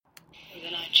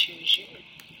choose you.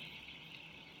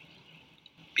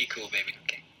 Be cool, baby.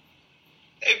 Okay.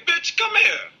 Hey, bitch, come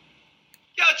here.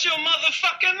 Got your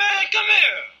motherfucking man, come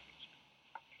here.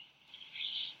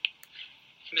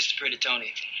 Mr. Pretty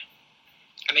Tony,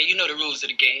 I mean, you know the rules of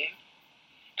the game.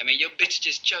 I mean, your bitch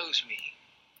just chose me.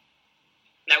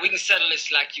 Now, we can settle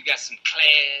this like you got some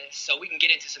class, so we can get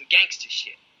into some gangster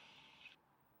shit.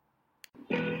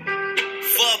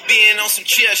 Fuck being on some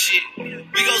chill shit. We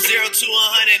go 0 to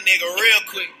 100, nigga, real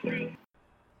quick.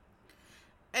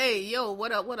 Hey, yo,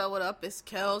 what up? It's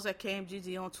Kels at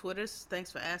KMGG on Twitter.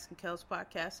 Thanks for asking Kels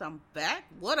Podcast. I'm back.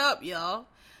 What up, y'all?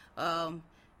 I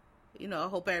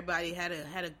hope everybody had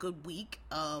a good week.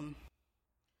 I've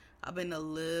been a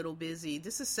little busy.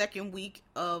 This is second week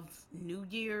of New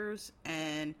Year's,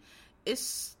 and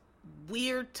it's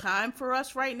weird time for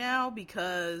us right now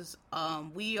because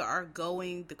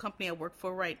the company I work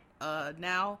for right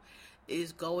now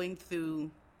is going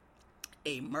through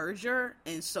a merger,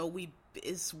 and so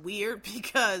it's weird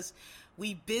because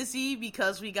we busy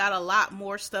because we got a lot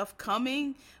more stuff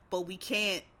coming, but we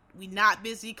not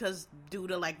busy because due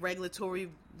to like regulatory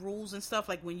rules and stuff,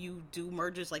 like when you do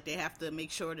mergers, like they have to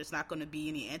make sure there's not going to be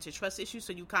any antitrust issues,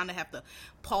 so you kind of have to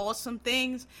pause some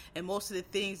things, and most of the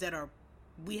things that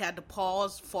we had to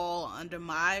pause fall under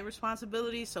my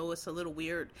responsibility, so it's a little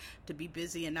weird to be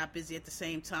busy and not busy at the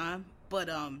same time. But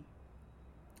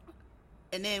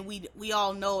and then we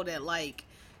all know that like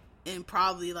in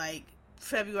probably like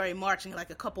February, March, in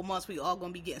like a couple months, we all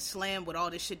gonna be getting slammed with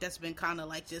all this shit that's been kind of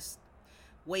like just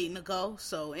waiting to go.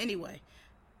 So anyway,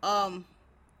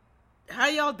 how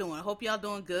y'all doing? I hope y'all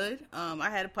doing good. I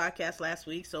had a podcast last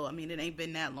week, so I mean it ain't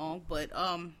been that long, but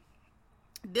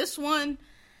this one,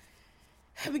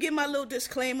 let me get my little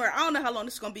disclaimer. I don't know how long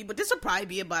this is gonna be, but this will probably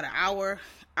be about an hour,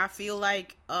 I feel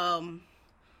like. So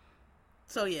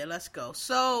yeah, let's go.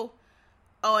 So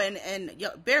and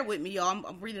bear with me, y'all.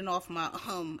 I'm reading off my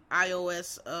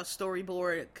iOS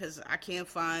storyboard because I can't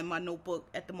find my notebook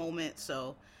at the moment,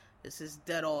 so this is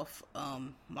dead off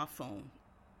my phone.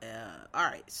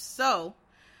 Alright, so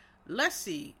let's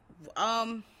see.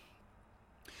 Alright,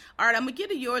 I'm gonna get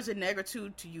a yours and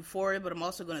negritude to Euphoria, but I'm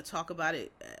also gonna talk about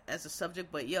it as a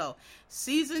subject. But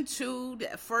season 2,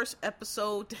 that first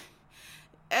episode,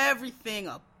 everything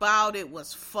about it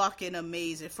was fucking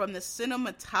amazing. From the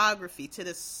cinematography to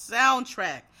the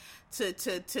soundtrack to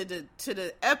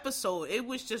the episode, it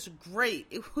was just great.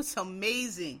 It was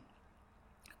amazing.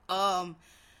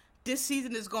 This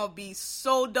season is gonna be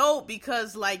so dope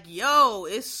because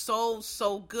it's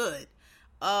so good.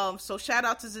 So shout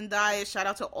out to Zendaya, shout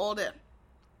out to all that.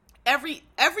 Every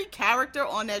character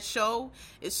on that show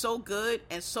is so good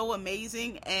and so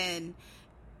amazing. And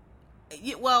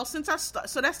since I start,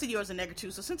 so that's the yours and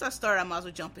negative. So since I started, I might as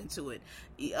well jump into it.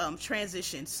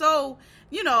 Transition. So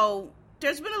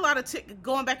there's been a lot of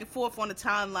going back and forth on the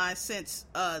timeline since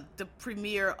the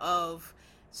premiere of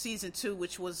season 2,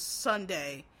 which was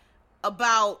Sunday,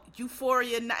 about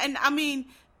Euphoria. And I mean,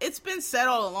 it's been said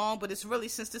all along, but it's really,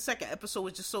 since the second episode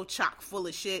was just so chock full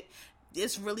of shit,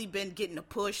 it's really been getting a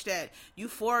push that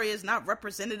Euphoria is not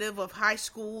representative of high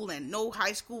school, and no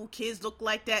high school kids look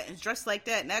like that and dress like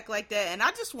that and act like that. And I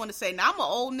just want to say, now I'm an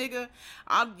old nigga.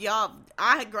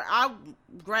 I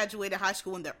graduated high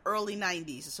school in the early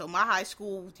 90s. So my high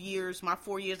school years, my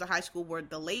 4 years of high school were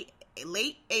the late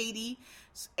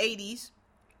 80s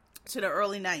to the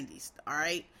early 90s. All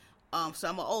right. So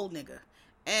I'm an old nigga.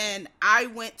 And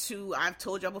I've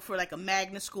told y'all before, like a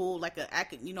magnet school,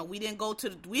 we didn't go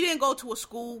to a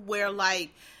school where like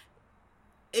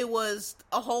it was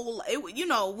a whole,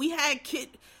 we had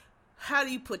how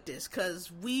do you put this?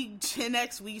 Cause we Gen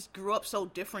X, we grew up so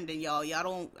different than y'all. Y'all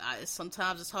don't,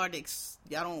 sometimes it's hard to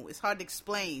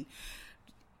explain.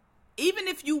 Even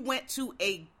if you went to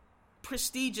a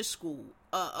prestigious school,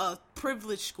 a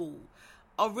privileged school,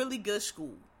 a really good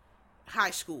school,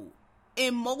 high school,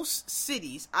 in most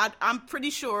cities, I'm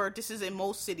pretty sure this is in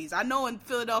most cities. I know in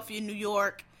Philadelphia, New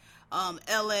York,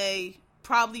 LA,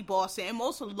 probably Boston, and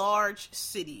most large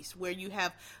cities where you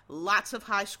have lots of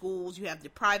high schools, you have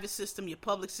your private system, your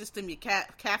public system, your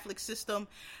Catholic system.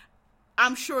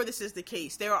 I'm sure this is the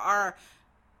case. There are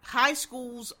high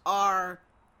schools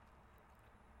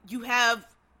you have,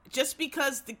 just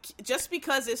because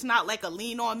it's not like a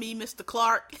Lean on Me, Mr.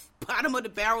 Clark, bottom of the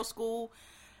barrel school,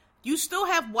 you still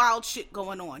have wild shit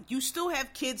going on. You still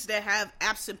have kids that have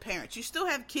absent parents. You still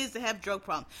have kids that have drug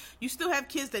problems. You still have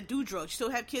kids that do drugs. You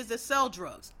still have kids that sell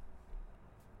drugs.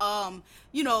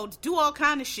 do all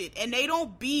kind of shit, and they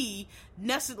don't be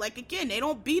necessarily, like, again, they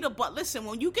don't be but listen,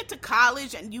 when you get to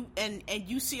college and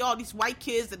you see all these white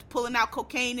kids that are pulling out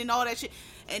cocaine and all that shit,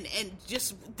 and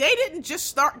just, they didn't just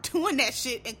start doing that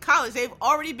shit in college, they've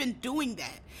already been doing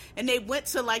that, and they went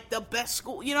to, like, the best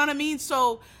school, you know what I mean?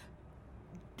 So,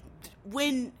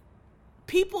 when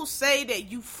people say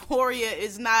that Euphoria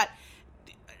is not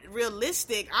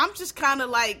realistic, I'm just kind of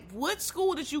like, what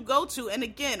school did you go to? And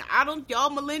again, y'all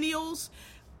millennials,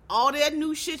 all that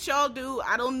new shit y'all do,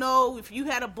 I don't know if you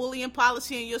had a bullying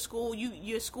policy in your school,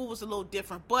 your school was a little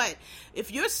different, but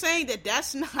if you're saying that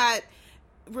that's not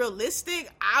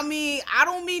realistic, I mean, I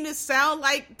don't mean to sound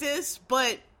like this,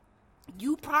 but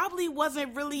you probably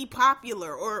wasn't really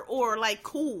popular or like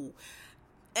cool,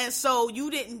 and so you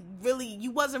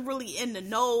wasn't really in the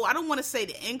know. I don't want to say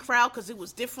the in crowd, because it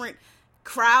was different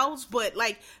crowds, but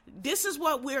like, this is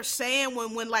what we're saying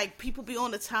when like people be on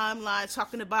the timeline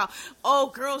talking about, oh,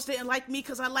 girls didn't like me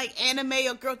because I like anime,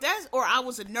 or I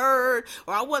was a nerd,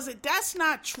 or I wasn't. That's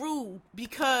not true,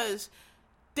 because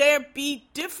there be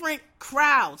different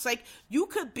crowds. Like, you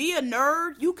could be a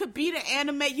nerd, you could be the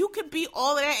anime, you could be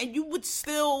all of that, and you would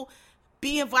still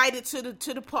be invited to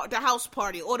the house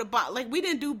party, or like, we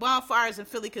didn't do bonfires in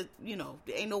Philly because,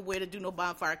 there ain't nowhere to do no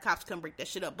bonfire. Cops come break that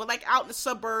shit up. But like, out in the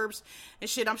suburbs and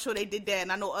shit, I'm sure they did that,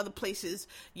 and I know other places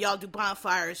y'all do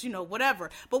bonfires,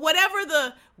 whatever. But whatever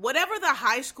the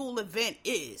high school event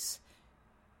is,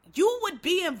 you would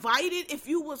be invited if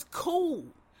you was cool.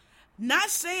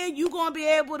 Not saying you gonna be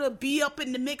able to be up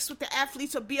in the mix with the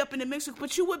athletes, or be up in the mix with,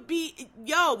 but you would be,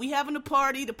 we having a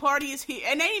party, the party is here,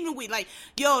 and they even like,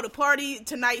 the party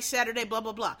tonight, Saturday, blah,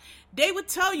 blah, blah. They would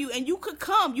tell you, and you could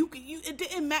come, it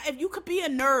didn't matter, if you could be a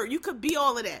nerd, you could be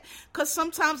all of that, because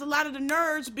sometimes a lot of the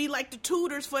nerds be like the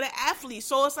tutors for the athletes,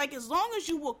 so it's like, as long as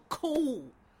you were cool,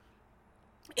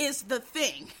 is the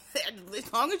thing.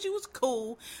 As long as you was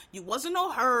cool, you wasn't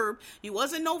no herb, you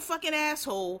wasn't no fucking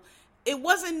asshole, it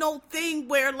wasn't no thing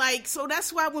where, like, so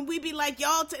that's why when we be like,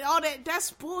 y'all, all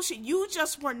that's bullshit. You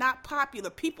just were not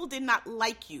popular. People did not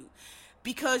like you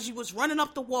because you was running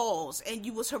up the walls, and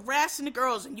you was harassing the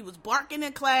girls, and you was barking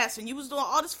in class, and you was doing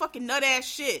all this fucking nut-ass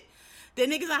shit that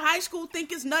niggas in high school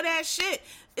think is nut-ass shit.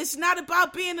 It's not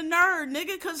about being a nerd,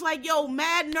 nigga, because, like,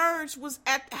 mad nerds was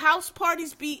at house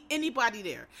parties, be anybody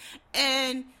there.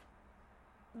 And,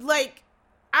 like,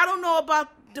 I don't know about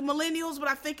the millennials, but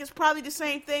I think it's probably the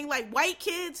same thing. Like, white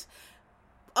kids,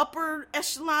 upper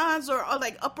echelons, or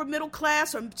like upper middle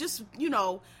class, or just,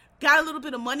 got a little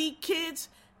bit of money kids,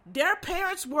 their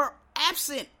parents were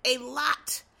absent a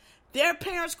lot. Their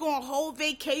parents go on whole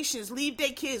vacations, leave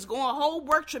their kids, go on whole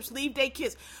work trips, leave their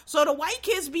kids. So the white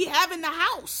kids be having the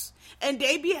house, and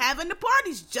they be having the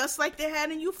parties just like they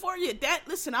had in Euphoria.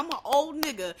 Listen, I'm an old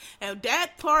nigga, and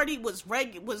that party was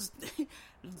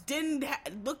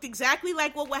looked exactly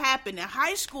like what would happen. In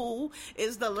high school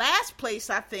is the last place,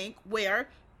 I think, where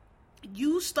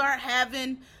you start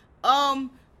having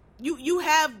you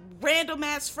have random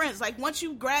ass friends. Like, once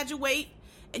you graduate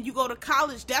and you go to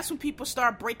college, that's when people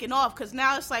start breaking off, because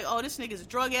now it's like, oh, this nigga's a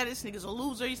drug addict, this nigga's a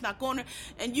loser, he's not going to,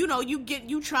 and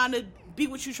you trying to be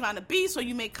what you trying to be, so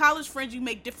you make college friends, you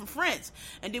make different friends,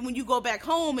 and then when you go back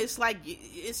home, it's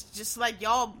just like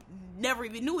y'all never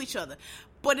even knew each other.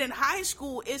 But in high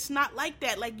school, it's not like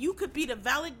that. Like, you could be the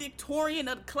valedictorian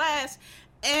of the class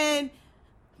and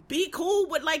be cool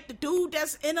with, like, the dude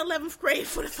that's in 11th grade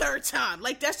for the third time.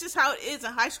 Like, that's just how it is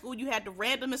in high school. You had the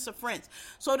randomest of friends.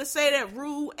 So to say that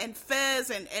Rue and Fez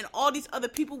and all these other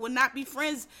people would not be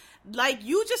friends, like,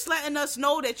 you just letting us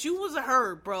know that you was a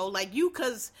herb, bro. Like,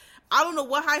 because I don't know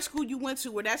what high school you went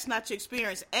to where that's not your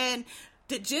experience. And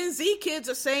the Gen Z kids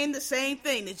are saying the same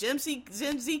thing. The Gen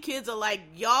Z kids are like,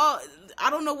 y'all, I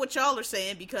don't know what y'all are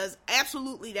saying, because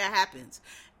absolutely that happens.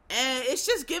 And it's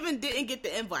just didn't get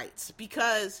the invites,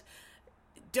 because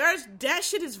that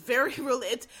shit is very real.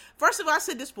 First of all, I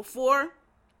said this before,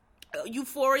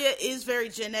 Euphoria is very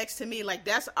Gen X to me. Like,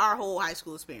 that's our whole high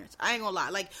school experience. I ain't gonna lie.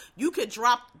 Like, you could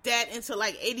drop that into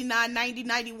like 89, 90,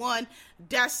 91.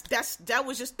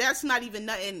 That's not even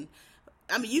nothing.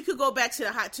 I mean, you could go back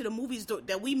to the movies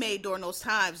that we made during those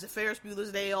times. The Ferris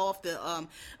Bueller's Day Off. The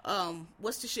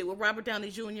what's the shit with Robert Downey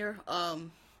Jr.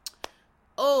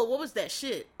 What was that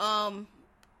shit? The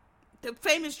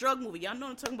famous drug movie. Y'all know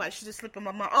what I'm talking about. It should just slip in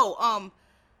my mind.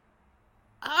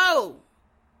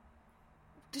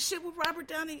 The shit with Robert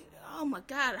Downey. Oh my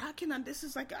God, how can I? This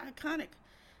is like iconic.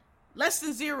 Less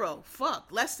Than Zero.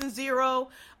 Less Than Zero.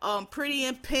 Pretty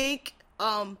in Pink.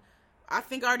 I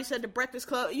think I already said The Breakfast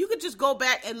Club. You could just go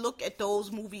back and look at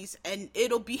those movies, and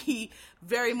it'll be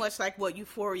very much like what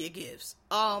Euphoria gives.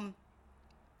 And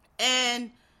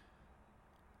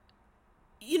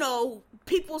you know,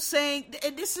 people saying,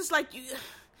 and this is like,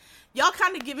 y'all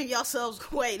kind of giving yourselves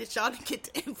away that y'all didn't get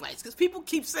the invites, because people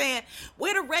keep saying,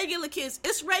 where the regular kids?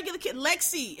 It's regular kid.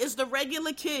 Lexi is the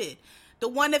regular kid. The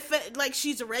one that, like,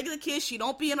 she's a regular kid. She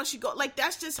don't be in, or she go, like,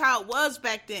 that's just how it was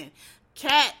back then.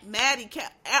 Kat, Maddie,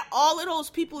 all of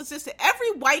those people existed.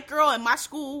 Every white girl in my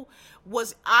school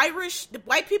was Irish. The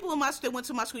white people in my school that went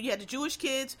to my school, you had the Jewish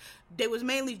kids. They was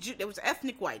mainly, there was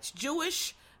ethnic whites.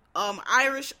 Jewish,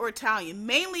 Irish, or Italian.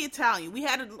 Mainly Italian. We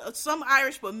had some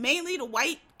Irish, but mainly the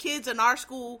white kids in our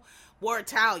school were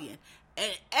Italian.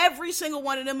 And every single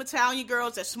one of them Italian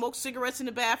girls that smoked cigarettes in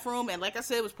the bathroom, and like I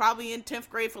said, was probably in 10th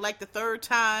grade for like the third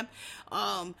time,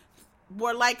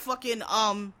 were like fucking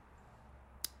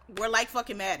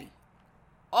Maddie.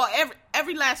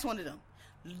 Every last one of them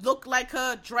looked like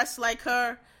her, dressed like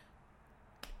her,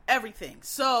 everything.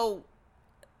 So,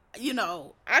 you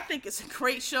know, I think it's a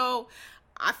great show.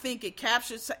 I think it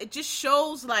just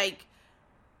shows, like,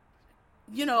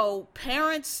 you know,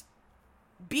 parents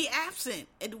be absent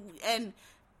and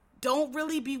don't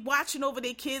really be watching over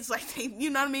their kids like they, you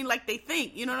know what I mean, like they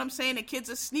think, you know what I'm saying? The kids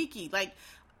are sneaky, like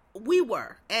we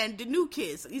were, and the new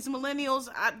kids, these millennials,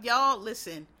 y'all,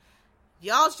 listen,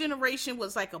 y'all's generation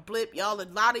was like a blip. A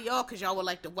lot of y'all, because y'all were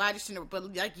like the widest generation,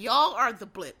 but like y'all are the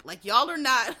blip. Like y'all are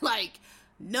not like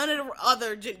none of the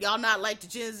other, y'all not like the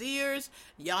Gen Zers,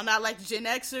 y'all not like the Gen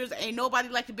Xers, ain't nobody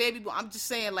like the baby, I'm just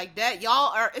saying like that.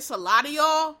 Y'all are, it's a lot of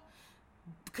y'all.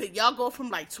 Could y'all go from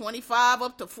like 25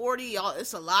 up to 40? Y'all,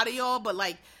 it's a lot of y'all, but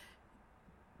like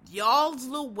y'all's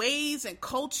little ways and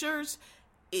cultures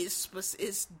is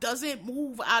doesn't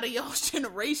move out of y'all's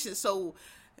generation. So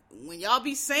when y'all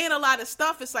be saying a lot of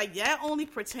stuff, it's like that only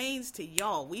pertains to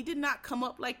y'all. We did not come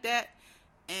up like that,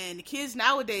 and the kids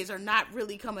nowadays are not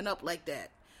really coming up like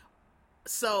that.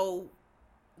 So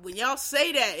when y'all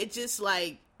say that, it just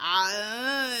like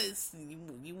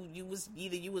you was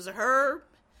either you was a herb.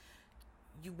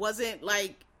 You wasn't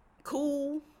like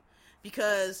cool,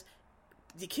 because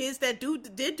the kids that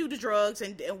did do the drugs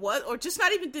and what, or just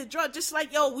not even the drug, just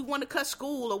like, yo, we want to cut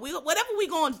school, or whatever we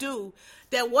gonna do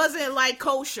that wasn't like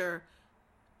kosher.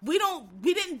 We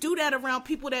didn't do that around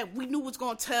people that we knew was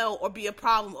gonna tell or be a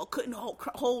problem or couldn't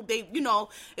hold. They, you know,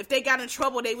 if they got in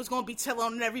trouble, they was gonna be telling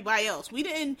on everybody else. We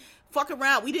didn't fuck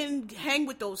around. We didn't hang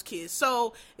with those kids.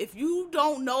 So if you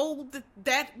don't know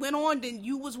that went on, then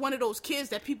you was one of those kids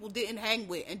that people didn't hang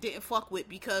with and didn't fuck with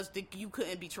because you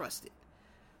couldn't be trusted.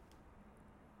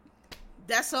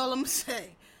 That's all I'm gonna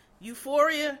say.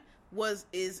 Euphoria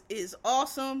is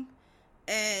awesome,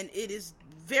 and it is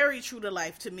very true to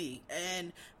life to me.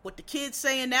 And what the kids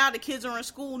saying now, the kids are in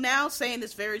school now saying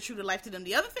it's very true to life to them.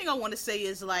 The other thing I want to say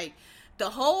is like the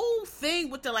whole thing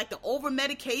with the over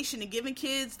medication and giving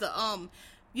kids the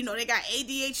you know, they got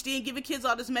ADHD and giving kids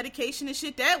all this medication and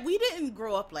shit, that we didn't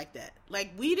grow up like that.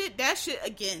 Like we did that shit,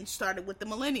 again, started with the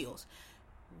millennials.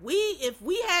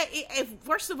 If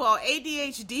first of all,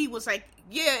 ADHD was like,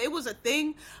 yeah, it was a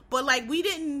thing, but like we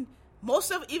didn't,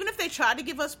 even if they tried to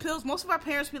give us pills, most of our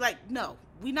parents be like, no,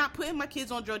 we not putting my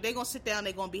kids on drugs. They're going to sit down,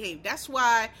 they're going to behave. That's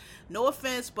why, no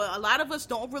offense, but a lot of us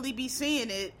don't really be seeing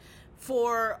it,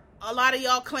 for a lot of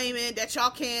y'all claiming that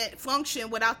y'all can't function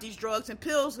without these drugs and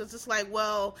pills. Because it's like,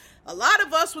 well, a lot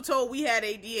of us were told we had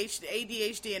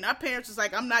ADHD, and our parents was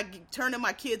like, I'm not turning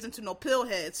my kids into no pill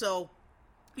head, so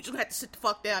you just have to sit the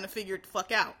fuck down and figure it the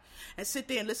fuck out. And sit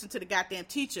there and listen to the goddamn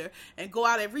teacher and go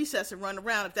out at recess and run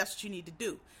around if that's what you need to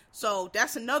do. So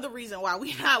that's another reason why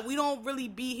we don't really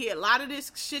be here. A lot of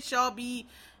this shit y'all be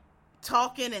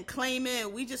talking and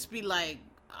claiming, we just be like,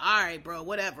 all right, bro,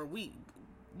 whatever. You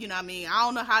know what I mean? I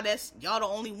don't know how that's, y'all the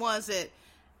only ones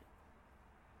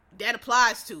that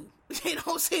applies to. They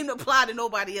don't seem to apply to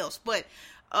nobody else. But,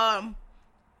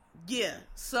 yeah.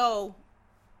 So,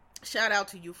 shout out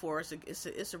to Euphoria.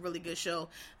 It's a really good show.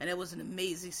 And it was an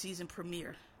amazing season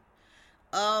premiere.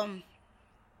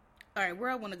 Alright, where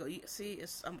I want to go. See,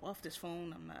 I'm off this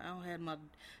phone. I don't have my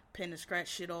pen to scratch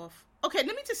shit off. Okay,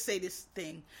 let me just say this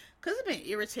thing, because it's been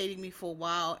irritating me for a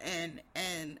while, and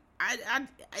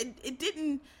it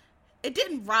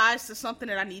didn't rise to something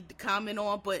that I need to comment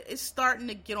on, but it's starting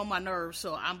to get on my nerves,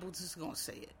 so I'm just gonna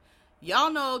say it.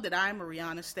 Y'all know that I'm a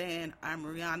Rihanna stan. I'm a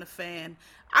Rihanna fan.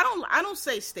 I don't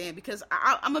say stan because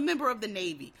I'm a member of the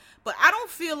Navy, but I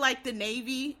don't feel like the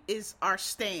Navy is our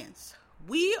stans.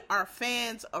 We are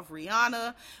fans of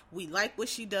Rihanna. We like what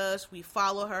she does. We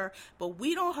follow her, but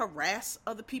we don't harass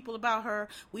other people about her.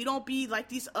 We don't be like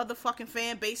these other fucking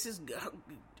fan bases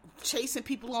chasing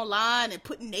people online and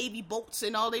putting Navy boats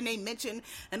and all their name mention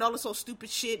and all this old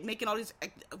stupid shit, making all these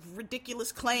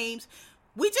ridiculous claims.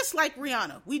 We just like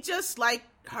Rihanna. We just like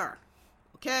her.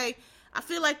 Okay? I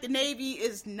feel like the Navy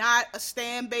is not a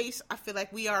stan base. I feel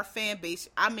like we are a fan base.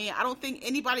 I mean, I don't think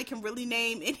anybody can really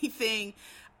name anything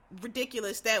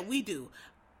ridiculous that we do.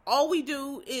 All we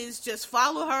do is just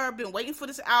follow her. I've been waiting for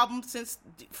this album since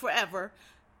forever.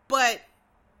 But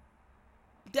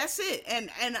that's it. And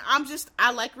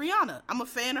I like Rihanna. I'm a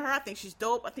fan of her. I think she's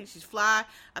dope. I think she's fly.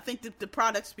 I think the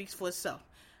product speaks for itself.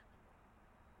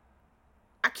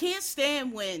 I can't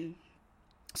stand when,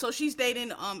 so she's dating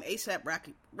ASAP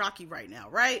Rocky right now,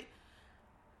 right?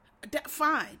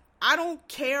 Fine. I don't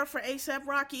care for ASAP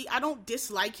Rocky. I don't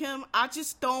dislike him. I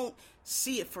just don't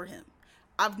see it for him.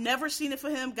 I've never seen it for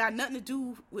him. Got nothing to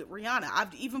do with Rihanna.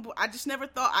 I just never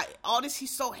thought, all this,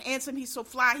 he's so handsome, he's so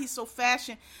fly, he's so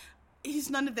fashion. He's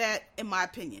none of that, in my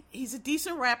opinion. He's a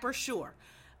decent rapper, sure.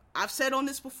 I've said on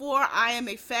this before, I am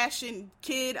a fashion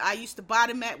kid. I used to buy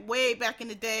them way back in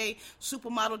the day,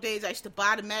 supermodel days. I used to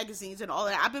buy the magazines and all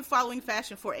that. I've been following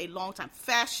fashion for a long time.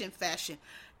 Fashion.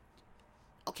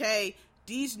 Okay?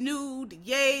 These new, the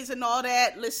yays and all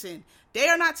that, listen, they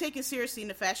are not taken seriously in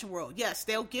the fashion world. Yes,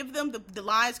 they'll give them the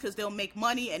lines because they'll make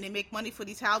money, and they make money for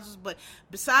these houses, but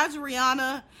besides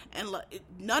Rihanna, and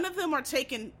none of them are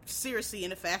taken seriously in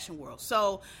the fashion world.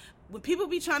 So when people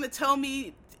be trying to tell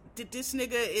me that this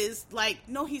nigga is like,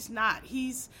 no, he's not.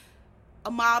 He's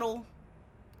a model.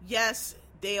 Yes,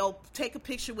 they'll take a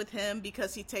picture with him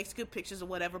because he takes good pictures or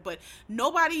whatever, but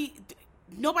nobody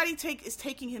is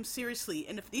taking him seriously.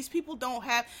 And if these people don't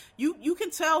have, you can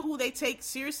tell who they take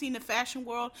seriously in the fashion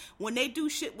world when they do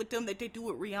shit with them that they do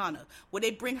with Rihanna, where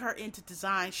they bring her into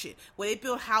design shit, where they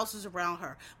build houses around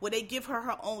her, where they give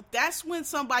her own. That's when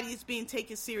somebody is being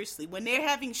taken seriously. When they're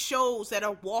having shows that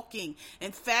are walking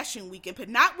in Fashion Week, but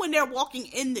not when they're walking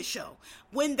in the show.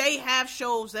 When they have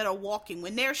shows that are walking,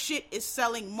 when their shit is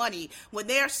selling money, when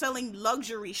they're selling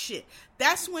luxury shit,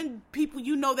 that's when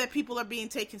you know that people are being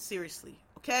taken seriously,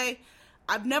 okay?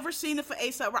 I've never seen it for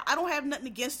A$AP. I don't have nothing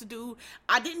against the dude.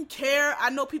 I didn't care. I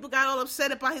know people got all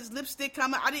upset about his lipstick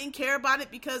comment. I didn't care about it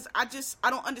because I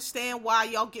don't understand why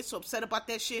y'all get so upset about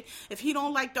that shit. If he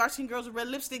don't like dark-skinned girls with red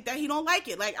lipstick, that he don't like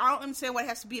it. Like, I don't understand why it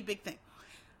has to be a big thing.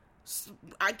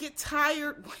 I get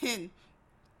tired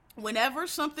whenever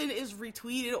something is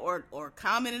retweeted or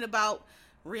commented about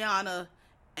Rihanna,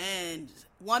 and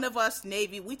one of us,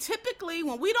 Navy, we typically,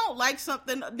 when we don't like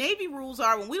something, Navy rules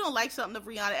are, when we don't like something of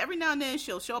Rihanna, every now and then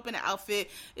she'll show up in an outfit.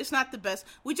 It's not the best.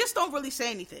 We just don't really say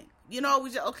anything. You know, we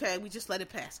just let it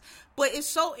pass. But it's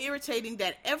so irritating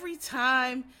that every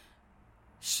time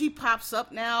she pops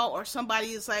up now, or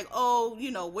somebody is like, oh, you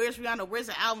know, where's Rihanna? Where's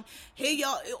the album? Hey,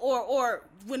 y'all, or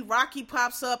when Rocky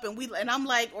pops up and I'm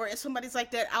like, or somebody's like,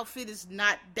 that outfit is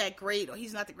not that great, or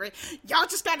he's not that great. Y'all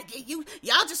just gotta get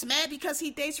y'all just mad because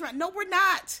he dates Rihanna. No, we're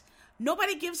not.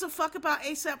 Nobody gives a fuck about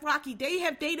A$AP Rocky. They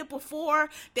have dated before.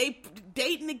 They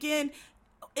dating again.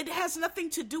 It has nothing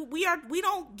to do. We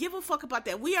don't give a fuck about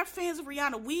that. We are fans of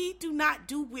Rihanna. We do not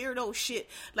do weirdo shit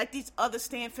like these other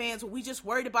stan fans where we just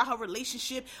worried about her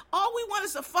relationship. All we want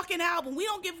is a fucking album. We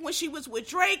don't give. When she was with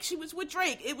Drake, she was with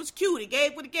Drake. It was cute. It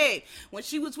gave what it gave. When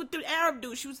she was with the Arab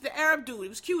dude, she was the Arab dude. It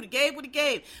was cute. It gave what it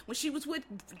gave. When she was with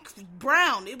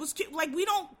Brown, it was cute. Like, we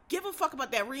don't give a fuck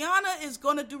about that. Rihanna is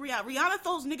gonna do Rihanna. Rihanna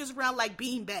throws niggas around like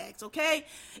bean bags, okay?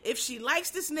 If she likes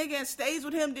this nigga and stays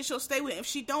with him, then she'll stay with him. If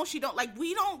she don't, she don't. Like,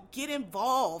 we don't get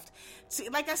involved. See,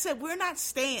 like I said, we're not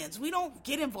stans. We don't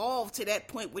get involved to that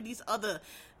point where these other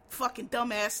fucking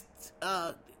dumbass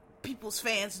people's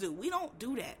fans do. We don't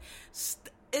do that.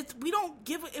 We don't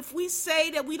give. If we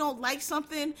say that we don't like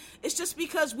something, it's just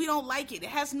because we don't like it. It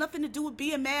has nothing to do with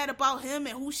being mad about him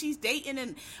and who she's dating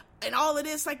and all of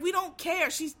this. Like, we don't care.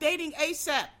 She's dating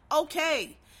A$AP.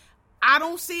 Okay. I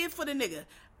don't see it for the nigga.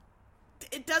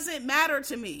 It doesn't matter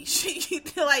to me.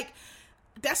 Like,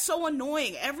 that's so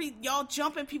annoying. Y'all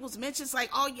jump in people's mentions like,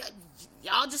 oh,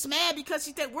 y'all just mad because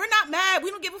she said, we're not mad.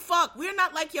 We don't give a fuck. We're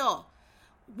not like y'all.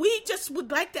 We just would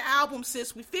like the album,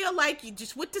 sis. We feel like you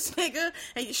just with this nigga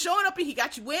and you're showing up and he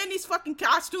got you wearing these fucking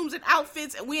costumes and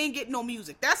outfits and we ain't getting no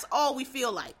music. That's all we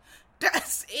feel like.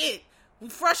 That's it. We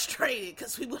frustrated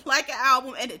because we would like an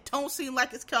album and it don't seem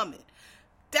like it's coming.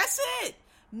 That's it.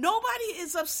 Nobody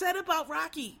is upset about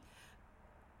Rocky.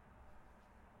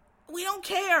 We don't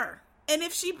care. And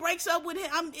if she breaks up with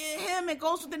him and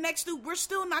goes with the next dude, we're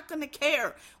still not going to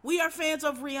care. We are fans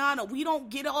of Rihanna. We don't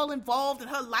get all involved in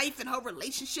her life and her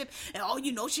relationship. And, oh,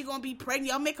 you know she's going to be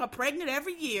pregnant. Y'all make her pregnant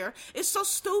every year. It's so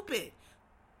stupid.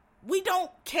 We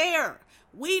don't care.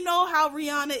 We know how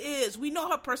Rihanna is. We know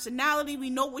her personality. We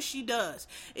know what she does.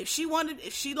 If she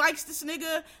likes this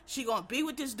nigga, she going to be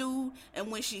with this dude.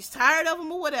 And when she's tired of him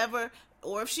or whatever,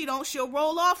 or if she don't, she'll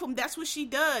roll off him. That's what she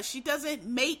does. She doesn't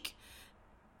make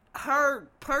her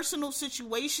personal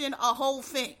situation a whole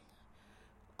thing.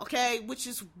 Okay, which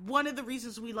is one of the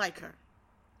reasons we like her.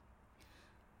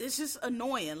 It's just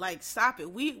annoying. Like, stop it.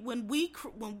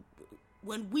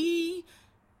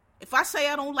 If I say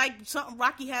I don't like something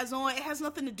Rocky has on, it has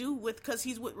nothing to do with because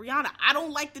he's with Rihanna. I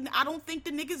don't think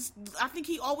the niggas, I think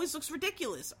he always looks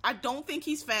ridiculous. I don't think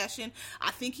he's fashion.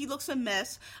 I think he looks a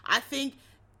mess. I think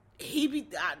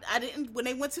I didn't, when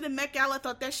they went to the Met Gala, I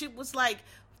thought that shit was like,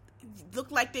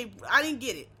 looked like I didn't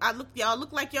get it. Y'all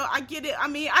look like y'all, I get it. I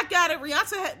mean, I got it.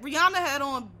 Rihanna had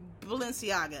on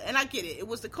Balenciaga, and I get it. It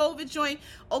was the COVID joint.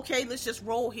 Okay, let's just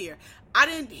roll here.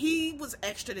 He was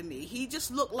extra to me. He just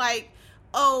looked like,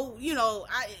 oh, you know,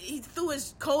 he threw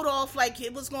his coat off like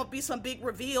it was going to be some big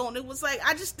reveal, and it was like,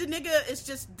 the nigga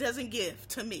just doesn't give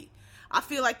to me. I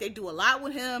feel like they do a lot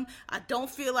with him. I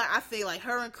feel like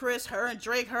her and Chris, her and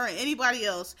Drake, her and anybody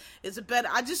else is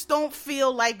I just don't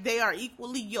feel like they are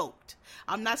equally yoked.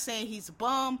 I'm not saying he's a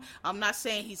bum. I'm not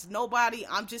saying he's nobody.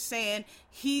 I'm just saying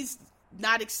he's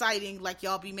not exciting like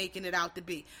y'all be making it out to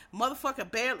be.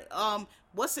 Motherfucker barely,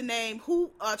 what's the name?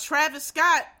 Travis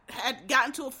Scott had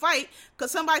gotten to a fight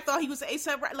because somebody thought he was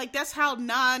A$AP Rocky. Like, that's how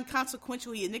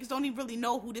non-consequential he is. Niggas don't even really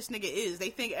know who this nigga is. They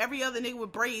think every other nigga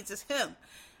with braids is him.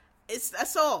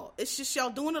 That's all. It's just y'all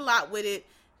doing a lot with it.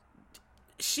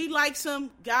 She likes him,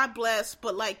 God bless,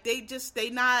 but like they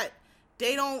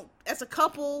don't, as a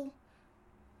couple,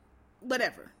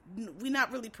 whatever. We're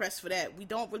not really pressed for that. We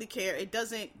don't really care.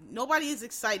 Nobody is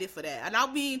excited for that. And I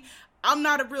mean, I'm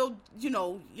not a real,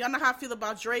 y'all know how I feel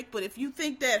about Drake, but if you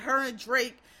think that her and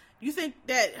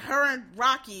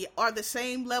Rocky are the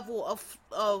same level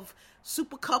of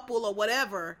super couple or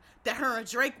whatever that her and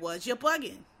Drake was, you're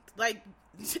bugging. Like,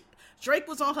 Drake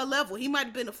was on her level. He might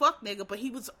have been a fuck nigga, but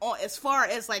he was on, as far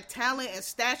as like talent and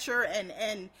stature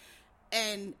and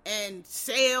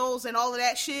sales and all of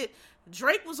that shit,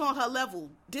 Drake was on her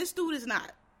level. This dude is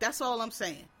not. That's all I'm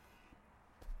saying.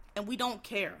 And we don't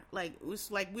care. Like, it's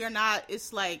like we're not.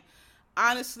 It's like,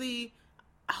 honestly,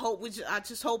 I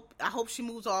hope she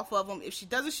moves off of him. If she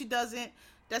doesn't, she doesn't.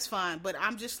 That's fine. But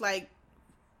I'm just like,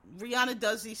 Rihanna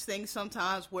does these things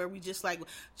sometimes where we just like,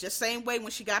 just same way when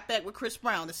she got back with Chris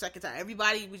Brown the second time.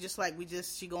 Everybody,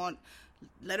 she going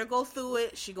let her go through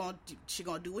it. She gonna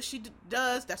do what she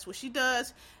does. That's what she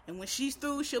does. And when she's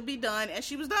through, she'll be done. And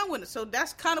she was done with it. So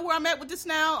that's kind of where I'm at with this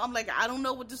now. I'm like, I don't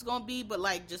know what this is gonna be, but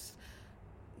like,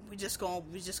 we just gonna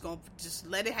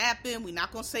let it happen. We're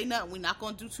not gonna say nothing. We're not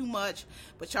gonna do too much.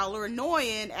 But y'all are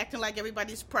annoying, acting like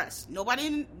everybody's pressed.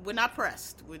 We're not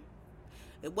pressed.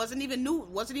 It wasn't even new. It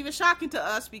wasn't even shocking to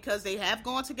us because they have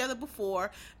gone together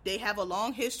before. They have a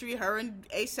long history. Her and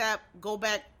A$AP go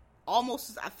back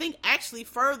almost, I think, actually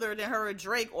further than her and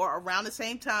Drake, or around the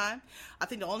same time. I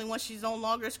think the only one she's no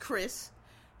longer is Chris.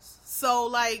 So,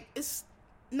 like, it's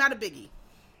not a biggie.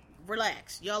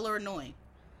 Relax. Y'all are annoying.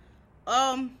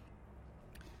 I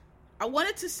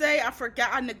wanted to say,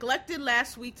 I neglected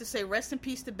last week to say rest in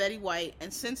peace to Betty White,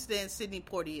 and since then, Sidney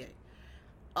Poitier.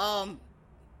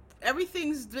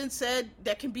 Everything's been said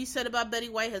that can be said about Betty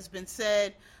White has been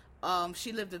said.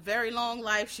 She lived a very long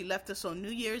life. She left us on New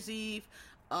Year's Eve.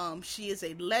 She is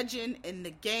a legend in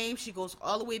the game. She goes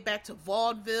all the way back to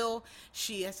vaudeville.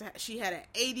 She had an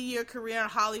 80-year career in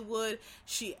Hollywood.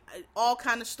 All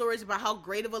kind of stories about how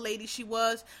great of a lady she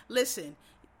was. Listen,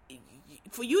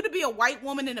 for you to be a white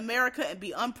woman in America and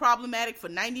be unproblematic for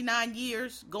 99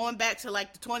 years, going back to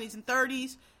like the 20s and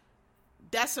 30s,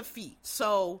 that's a feat.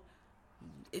 So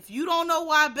if you don't know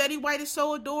why Betty White is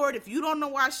so adored, if you don't know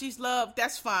why she's loved,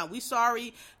 that's fine. We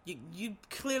sorry. You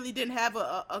clearly didn't have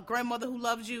a grandmother who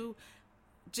loves you.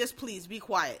 Just please be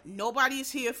quiet. Nobody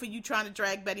is here for you trying to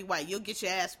drag Betty White. You'll get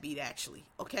your ass beat, actually.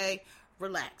 Okay?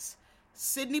 Relax.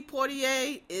 Sidney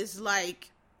Poitier is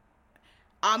like,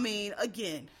 I mean,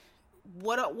 again,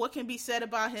 what can be said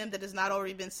about him that has not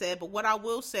already been said? But what I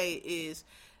will say is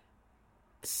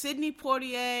Sidney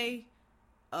Poitier,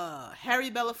 Harry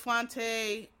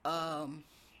Belafonte,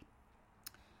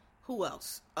 who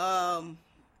else?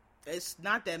 It's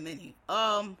not that many.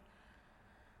 I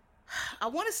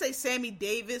want to say Sammy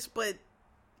Davis, but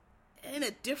in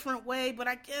a different way, but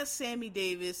I guess Sammy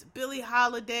Davis, Billie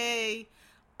Holiday,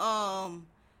 Diane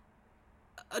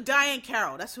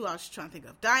Carroll, that's who I was trying to think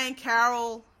of. Diane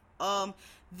Carroll,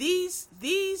 these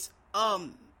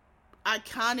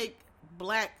iconic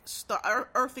black star,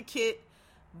 Eartha Kitt,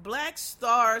 black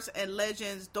stars and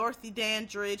legends, Dorothy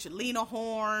Dandridge, Lena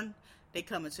Horne, they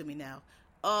coming to me now.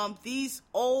 These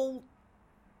old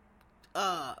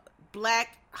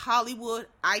black Hollywood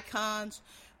icons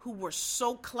who were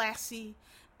so classy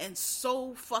and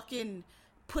so fucking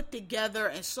put together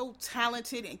and so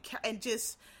talented and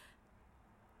just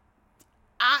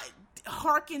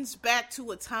harkens back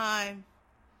to a time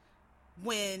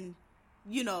when,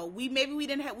 you know, we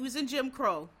was in Jim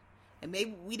Crow, and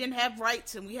maybe we didn't have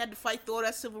rights, and we had to fight through all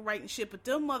that civil right and shit. But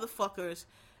them motherfuckers,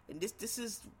 and this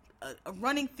is a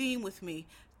running theme with me.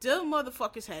 Them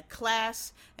motherfuckers had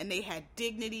class, and they had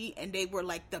dignity, and they were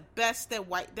like the best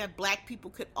that black people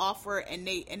could offer, and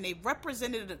they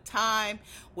represented a time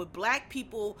where black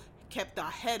people kept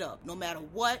our head up. No matter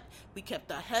what, we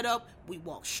kept our head up. We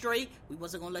walked straight. We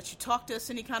wasn't gonna let you talk to us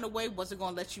any kind of way. Wasn't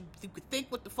gonna let you could think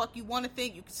what the fuck you want to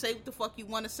think. You can say what the fuck you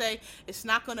want to say. It's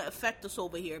not gonna affect us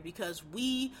over here, because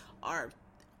we are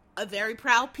a very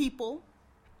proud people.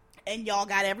 And y'all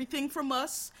got everything from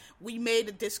us. We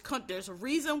made this country. There's a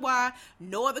reason why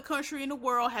no other country in the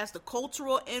world has the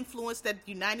cultural influence that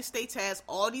the United States has.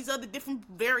 All these other different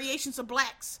variations of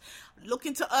blacks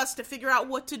looking to us to figure out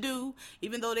what to do,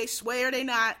 even though they swear they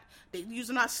not. They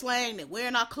using our slang. They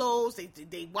wearing our clothes.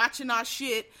 They watching our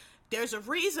shit. There's a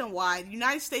reason why the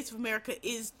United States of America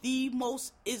is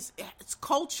its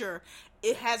culture.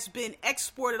 It has been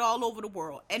exported all over the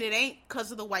world, and it ain't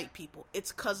because of the white people.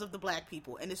 It's because of the black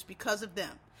people, and it's because of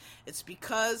them. It's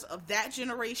because of that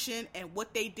generation and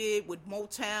what they did with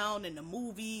Motown and the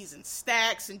movies and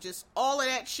Stax and just all of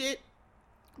that shit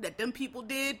that them people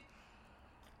did,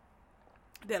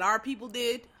 that our people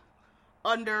did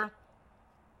under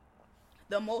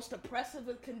the most oppressive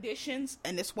of conditions.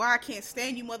 And that's why I can't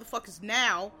stand you motherfuckers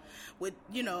now with,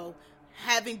 you know,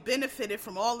 having benefited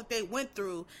from all that they went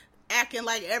through, acting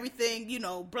like everything, you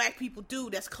know, black people do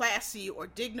that's classy or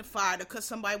dignified, or because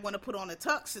somebody want to put on a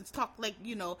tux and talk like,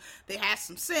 you know, they have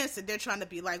some sense and they're trying to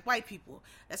be like white people.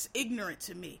 That's ignorant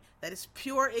to me. That is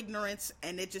pure ignorance,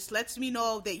 and it just lets me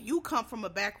know that you come from a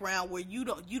background where you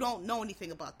don't know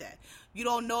anything about that. You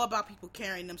don't know about people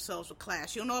carrying themselves with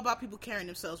class. You don't know about people carrying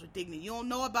themselves with dignity. You don't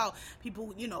know about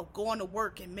people, you know, going to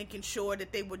work and making sure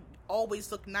that they would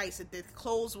always look nice, that their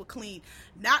clothes were clean.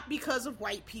 Not because of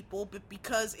white people, but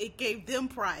because it gave them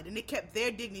pride, and it kept their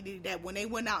dignity, that when they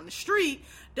went out in the street,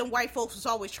 them white folks was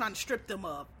always trying to strip them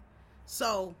of.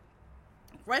 So,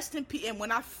 rest in peace. And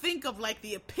when I think of like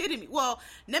the epitome, well,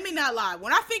 let me not lie.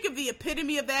 When I think of the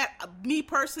epitome of that, me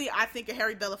personally, I think of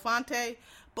Harry Belafonte,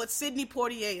 but Sidney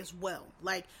Poitier as well.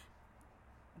 Like,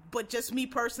 but just me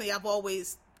personally,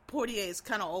 Poitier has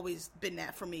kind of always been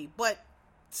that for me. But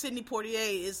Sidney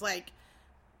Poitier is like,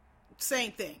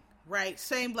 same thing, right?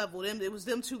 Same level. It was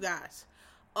them two guys.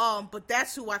 But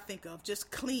that's who I think of.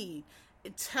 Just clean,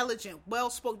 intelligent,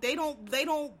 well-spoken. They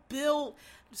don't build.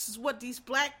 This is what these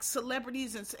black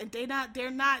celebrities and they're not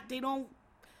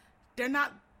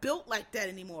built like that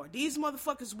anymore. These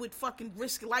motherfuckers would fucking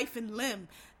risk life and limb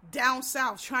down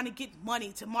south trying to get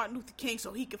money to Martin Luther King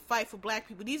so he could fight for black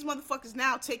people. These motherfuckers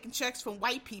now taking checks from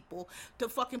white people to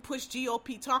fucking push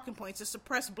GOP talking points to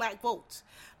suppress black votes.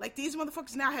 Like, these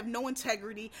motherfuckers now have no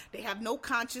integrity. They have no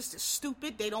conscience. They're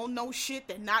stupid. They don't know shit.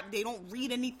 They don't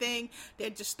read anything.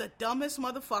 They're just the dumbest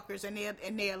motherfuckers,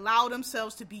 and they allow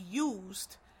themselves to be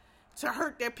used to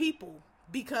hurt their people.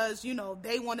 Because, you know,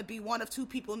 they want to be one of two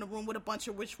people in the room with a bunch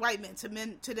of rich white men.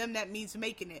 To them, that means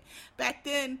making it. Back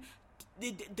then,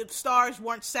 the stars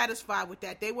weren't satisfied with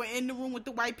that. They were in the room with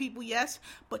the white people, yes,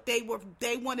 but they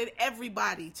wanted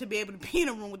everybody to be able to be in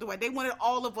a room with the white. They wanted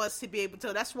all of us to be able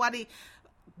to. That's why they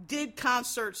did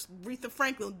concerts. Aretha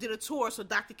Franklin did a tour so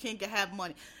Dr. King could have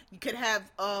money. You could have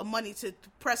money to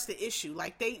press the issue.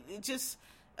 Like, just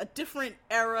a different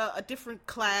era, a different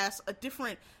class, a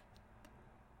different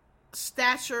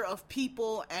stature of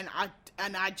people, and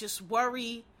I just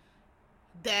worry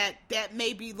that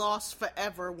may be lost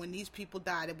forever when these people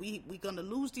die, that we gonna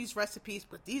lose these recipes.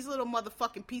 But these little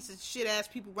motherfucking pieces of shit ass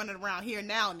people running around here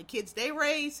now, and the kids they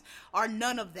raise are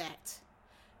none of that.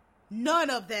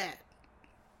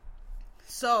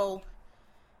 So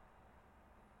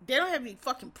they don't have any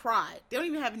fucking pride. They don't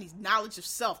even have any knowledge of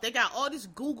self. They got all this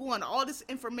Google and all this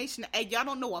information, and y'all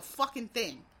don't know a fucking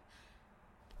thing.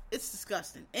 It's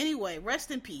disgusting. Anyway,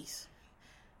 rest in peace,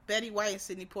 Betty White and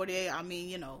Sidney Poitier. I mean,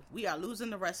 you know, we are losing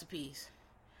the recipes.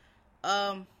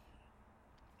 And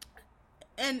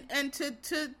to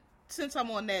since I'm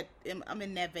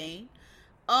in that vein,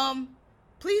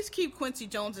 please keep Quincy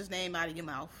Jones's name out of your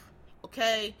mouth,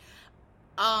 okay?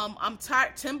 I'm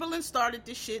tired. Timberland started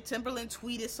this shit. Timberland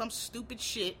tweeted some stupid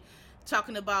shit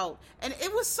talking about, and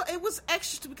it was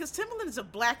extra because Timberland is a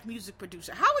black music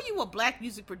producer. How are you a black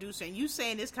music producer and you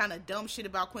saying this kind of dumb shit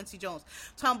about Quincy Jones?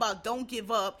 Talking about don't give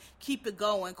up, keep it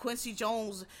going. Quincy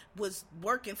Jones was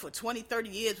working for 20, 30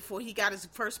 years before he got his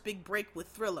first big break with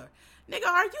Thriller. Nigga,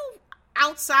 are you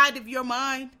outside of your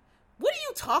mind? What are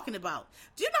you talking about?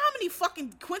 Do you know how many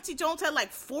fucking Quincy Jones had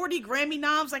like 40 Grammy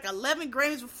noms, like 11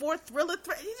 Grammys before Thriller?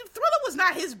 Thriller was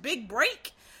not his big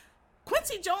break.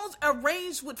 Quincy Jones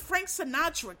arranged with Frank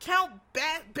Sinatra, Count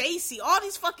Basie, all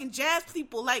these fucking jazz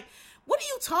people. Like, what are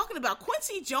you talking about?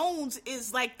 Quincy Jones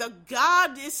is like the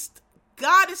goddess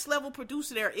level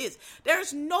producer there is.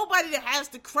 There's nobody that has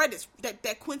the credits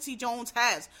that Quincy Jones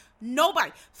has.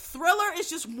 Nobody. Thriller is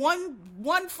just one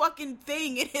fucking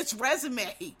thing in his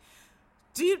resume.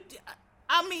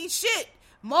 Shit.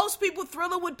 Most people,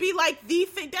 Thriller would be like the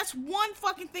thing. That's one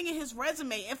fucking thing in his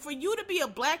resume. And for you to be a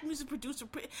black music producer,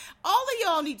 all of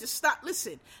y'all need to stop.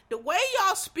 Listen, the way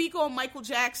y'all speak on Michael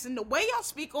Jackson, the way y'all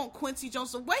speak on Quincy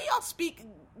Jones, the way y'all speak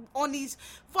on these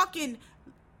fucking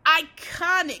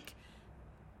iconic,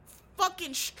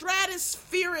 fucking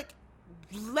stratospheric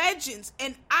legends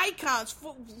and icons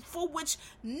for which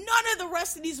none of the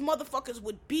rest of these motherfuckers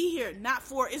would be here not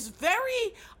for, is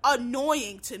very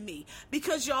annoying to me,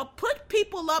 because y'all put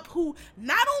people up who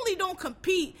not only don't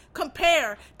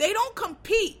compare, they don't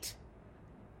compete.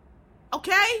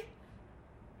 Okay?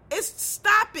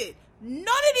 Stop it. None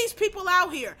of these people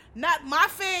out here, not my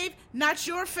fave, not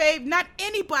your fave, not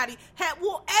anybody,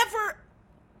 will ever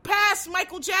past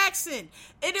Michael Jackson.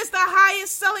 It is the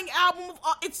highest selling album of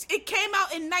all. It came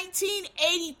out in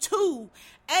 1982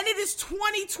 and it is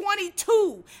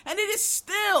 2022 and it is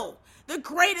still the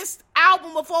greatest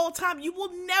album of all time. You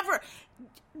will never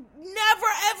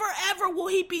ever will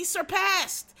he be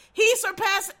surpassed. He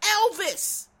surpassed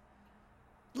Elvis.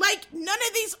 Like, none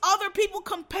of these other people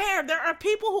compare. There are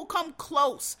people who come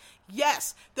close.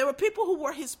 Yes, there were people who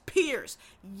were his peers.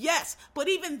 Yes, but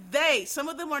even they, some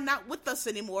of them are not with us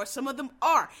anymore. Some of them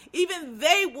are. Even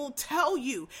they will tell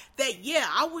you that, yeah,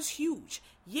 I was huge.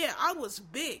 Yeah, I was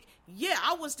big. Yeah,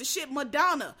 I was the shit.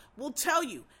 Madonna will tell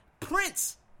you.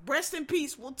 Prince, rest in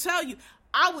peace, will tell you,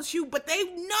 I was huge. But none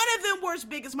of them were as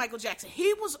big as Michael Jackson.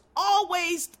 He was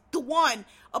always the one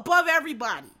above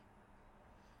everybody.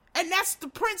 And that's the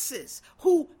Princess,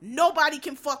 who nobody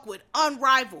can fuck with,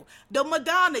 unrivaled. The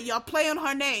Madonna, y'all play on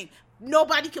her name,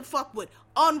 nobody can fuck with,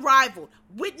 unrivaled.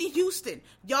 Whitney Houston,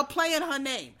 y'all playing her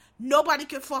name, nobody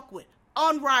can fuck with,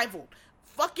 unrivaled.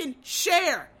 Fucking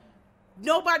Cher,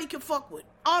 nobody can fuck with,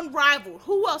 unrivaled.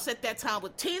 Who else at that time?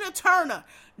 With Tina Turner,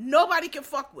 nobody can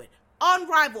fuck with,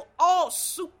 unrivaled. All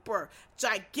super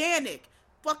gigantic,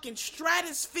 fucking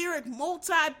stratospheric,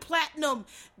 multi-platinum,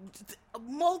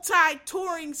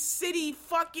 multi-touring city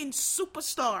fucking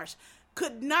superstars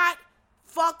could not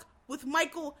fuck with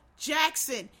Michael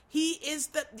Jackson. He is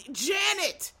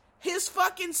Janet, his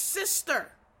fucking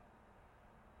sister.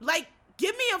 Like,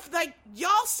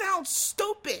 y'all sound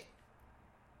stupid.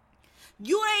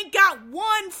 You ain't got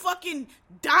one fucking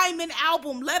diamond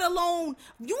album, let alone,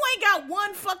 you ain't got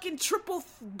one fucking triple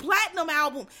platinum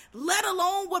album, let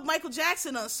alone what Michael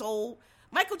Jackson unsold.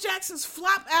 Michael Jackson's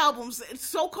flop albums,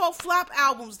 so-called flop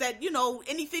albums that,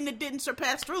 anything that didn't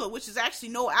surpass Thriller, which is actually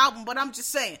no album, but I'm just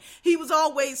saying,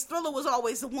 Thriller was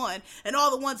always the one, and all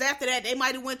the ones after that, they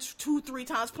might have went 2-3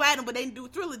 times platinum, but they didn't do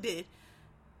what Thriller did.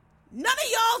 None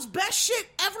of y'all's best shit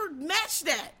ever matched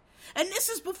that. And this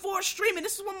is before streaming.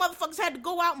 This is when motherfuckers had to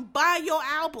go out and buy your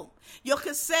album, your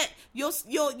cassette, your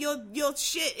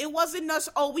shit. It wasn't us,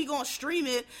 we gonna stream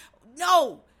it.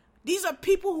 No. These are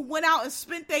people who went out and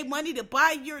spent their money to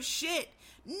buy your shit.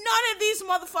 None of these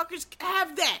motherfuckers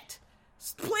have that.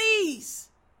 Please.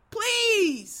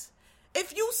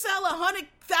 If you sell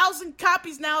 100,000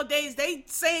 copies nowadays, they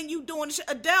saying you doing shit.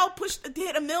 Adele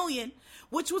hit 1 million,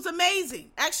 which was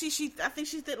amazing. Actually, I think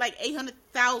she did like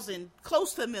 800,000,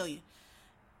 close to 1 million,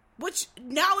 which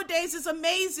nowadays is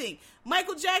amazing.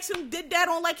 Michael Jackson did that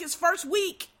on like his first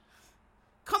week.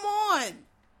 Come on.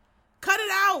 Cut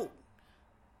it out.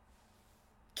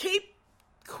 Keep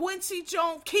Quincy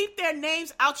Jones, keep their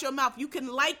names out your mouth. You can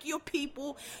like your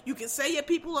people. You can say your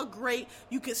people are great.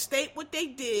 You can state what they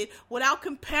did without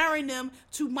comparing them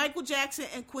to Michael Jackson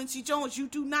and Quincy Jones. You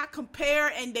do not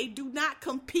compare and they do not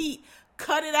compete.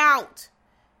 Cut it out.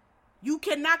 You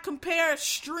cannot compare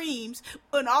streams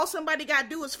when all somebody got to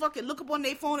do is fucking look up on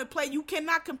their phone and play. You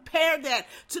cannot compare that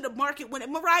to the market.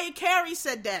 When Mariah Carey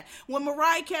said that, when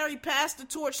Mariah Carey passed the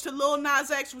torch to Lil Nas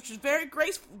X, which was very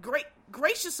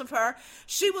gracious of her,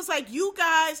 she was like, you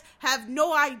guys have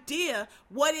no idea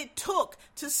what it took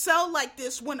to sell like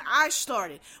this when I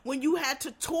started, when you had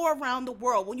to tour around the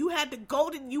world, when you had to go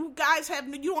to, you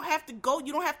don't have to go,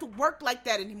 you don't have to work like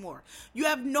that anymore. You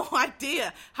have no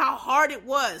idea how hard it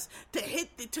was to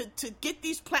get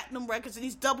these platinum records and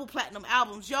these double platinum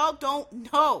albums. Y'all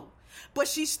don't know. But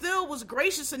she still was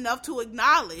gracious enough to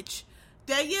acknowledge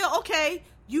that, yeah, okay,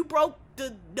 You broke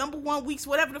the number 1 weeks,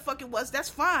 whatever the fuck it was. That's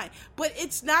fine. But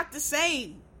it's not the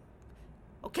same.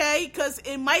 Okay? Because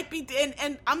it might be,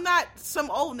 and I'm not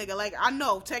some old nigga. Like, I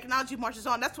know technology marches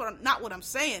on. That's not what I'm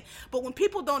saying. But when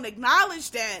people don't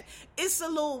acknowledge that, it's a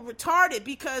little retarded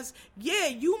because, yeah,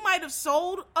 you might have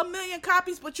sold 1 million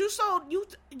copies, but you sold,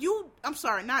 I'm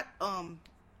sorry, not,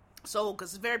 sold,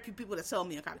 because there's very few people that sell 1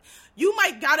 million copies. You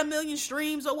might got 1 million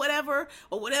streams or whatever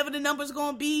the number's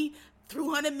going to be,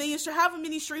 300 million, however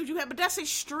many streams you have, but that's a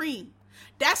stream.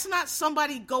 That's not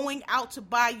somebody going out to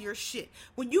buy your shit.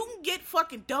 When you can get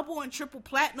fucking double and triple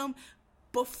platinum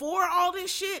before all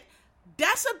this shit,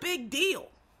 that's a big deal.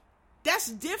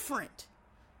 That's different.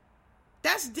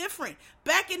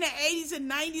 Back in the 80s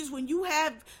and 90s when you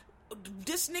have,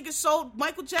 this nigga sold,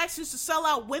 Michael Jackson used to sell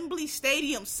out Wembley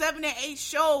Stadium, 7 to 8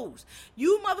 shows.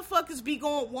 You motherfuckers be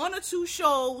going 1 or 2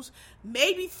 shows,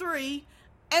 maybe 3,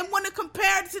 and want to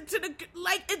compare it to the,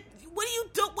 like, what are you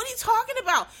talking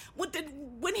about?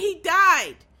 When he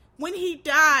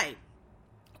died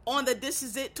on the This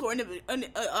Is It tour,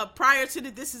 prior to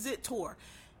the This Is It tour,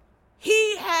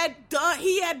 he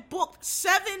had booked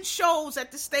 7 shows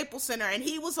at the Staples Center, and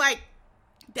he was like,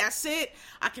 that's it,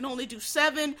 I can only do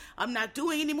 7, I'm not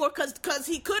doing anymore, because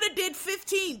he could have did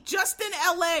 15 just in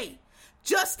LA.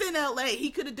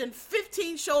 He could have done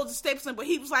 15 shows at Staples Center, but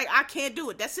he was like, I can't do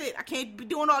it. That's it. I can't be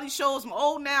doing all these shows. I'm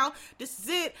old now. This is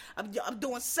it. I'm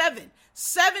doing 7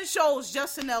 shows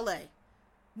just in LA.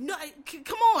 No,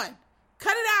 come on.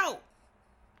 Cut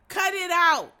it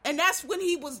out. And that's when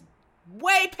he was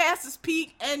way past his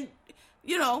peak and,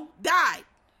 died.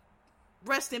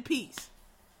 Rest in peace.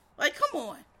 Like, come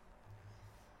on.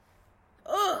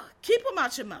 Ugh. Keep them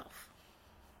out your mouth.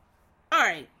 All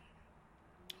right.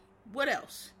 What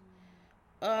else?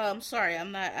 Sorry,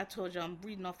 I told you I'm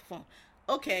reading off the phone.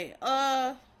 Okay,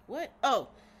 what? Oh.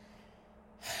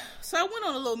 So I went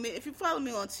on a little, if you follow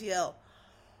me on TL,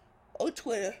 on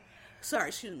Twitter, sorry,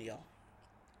 excuse me, y'all.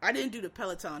 I didn't do the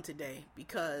Peloton today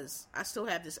because I still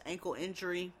have this ankle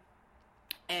injury,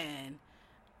 and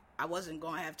I wasn't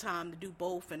going to have time to do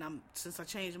both, and since I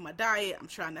changed my diet, I'm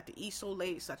trying not to eat so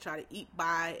late, so I try to eat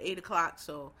by 8 o'clock,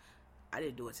 so I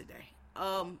didn't do it today.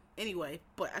 Anyway,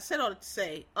 but I said all that to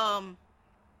say,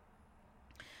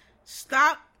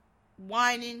 stop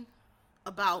whining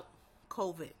about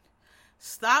COVID.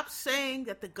 Stop saying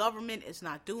that the government is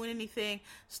not doing anything.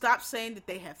 Stop saying that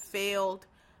they have failed.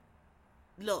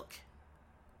 Look,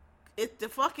 the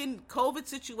fucking COVID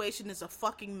situation is a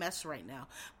fucking mess right now.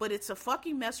 But it's a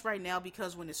fucking mess right now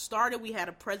because when it started, we had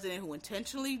a president who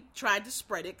intentionally tried to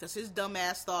spread it because his dumb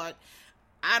ass thought,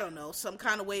 I don't know, some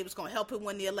kind of way it was going to help him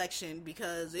win the election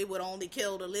because it would only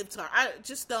kill the libtard.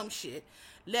 Just dumb shit.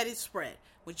 Let it spread.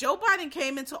 When Joe Biden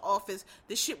came into office,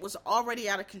 this shit was already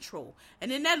out of control.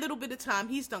 And in that little bit of time,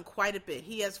 he's done quite a bit.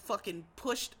 He has fucking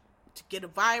pushed to get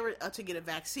to get a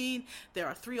vaccine. There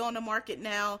are 3 on the market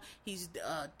now. He's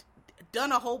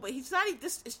done a whole, but he's not,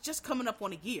 this is just coming up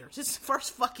on a year. It's his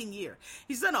first fucking year.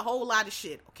 He's done a whole lot of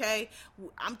shit, okay?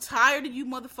 I'm tired of you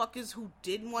motherfuckers who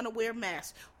didn't want to wear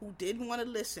masks, who didn't want to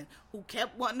listen, who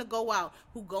kept wanting to go out,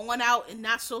 who going out and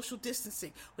not social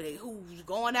distancing, who's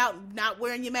going out and not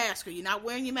wearing your mask, or you're not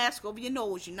wearing your mask over your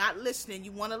nose, you're not listening,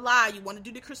 you want to lie, you want to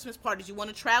do the Christmas parties, you want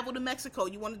to travel to Mexico,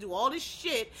 you want to do all this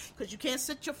shit, because you can't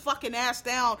sit your fucking ass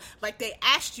down like they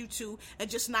asked you to, and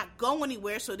just not go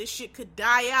anywhere so this shit could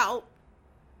die out.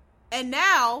 And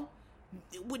now,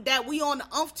 with that, we on the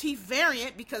umpteenth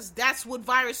variant, because that's what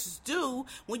viruses do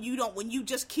when you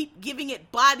just keep giving it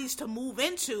bodies to move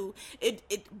into,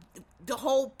 the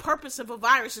whole purpose of a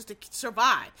virus is to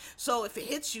survive. So if it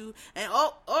hits you, and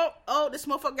this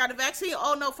motherfucker got a vaccine,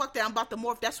 oh no, fuck that, I'm about to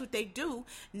morph, that's what they do.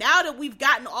 Now that we've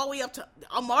gotten all the way up to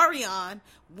Omicron,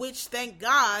 which, thank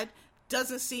God,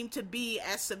 doesn't seem to be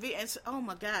as severe. And oh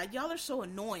my God, y'all are so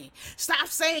annoying. Stop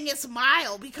saying it's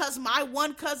mild because my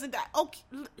one cousin died. Okay,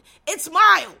 it's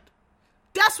mild.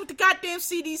 That's what the goddamn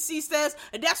CDC says,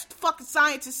 and that's what the fucking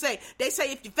scientists say. They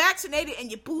say if you're vaccinated and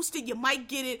you're boosted, you might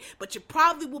get it, but you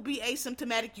probably will be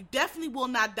asymptomatic. You definitely will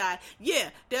not die. Yeah,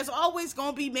 there's always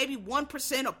going to be maybe 1%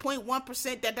 or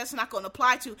 0.1% that's not going to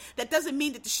apply to. That doesn't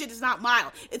mean that the shit is not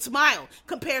mild. It's mild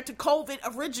compared to COVID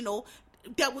original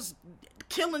that was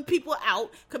killing people out,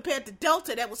 compared to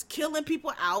Delta that was killing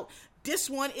people out. This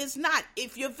one is not.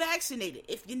 If you're vaccinated.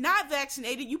 If you're not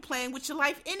vaccinated, you playing with your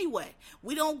life anyway.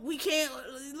 We can't,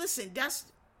 listen,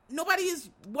 nobody is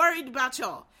worried about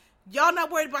y'all. Y'all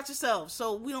not worried about yourselves,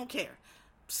 so we don't care.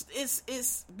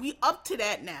 We up to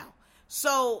that now.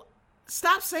 So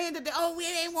Stop saying that, they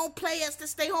won't pay us to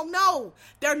stay home. No,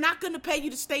 they're not going to pay you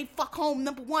to stay fuck home,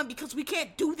 number one, because we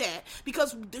can't do that.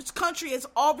 Because this country has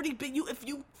already been, if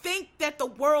you think that the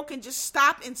world can just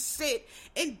stop and sit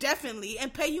indefinitely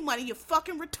and pay you money, you're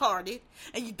fucking retarded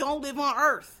and you don't live on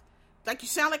Earth. Like, you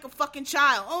sound like a fucking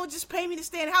child. Oh, just pay me to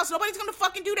stay in the house. Nobody's going to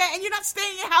fucking do that, and you're not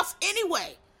staying in your house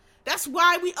anyway. That's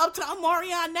why we up to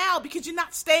Omarion now, because you're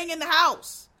not staying in the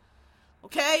house.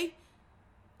 Okay?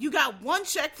 You got one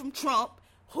check from Trump,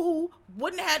 who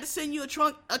wouldn't have had to send you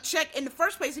a check in the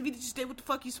first place if he just did what the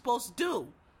fuck you're supposed to do.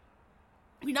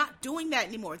 We're not doing that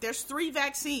anymore. There's 3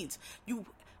 vaccines.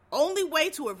 Only way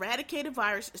to eradicate a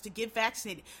virus is to get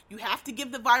vaccinated. You have to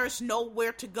give the virus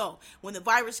nowhere to go. When the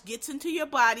virus gets into your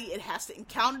body, it has to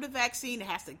encounter the vaccine, it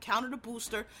has to encounter the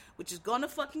booster, which is gonna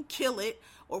fucking kill it,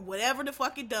 or whatever the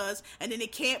fuck it does, and then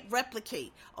it can't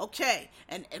replicate. Okay,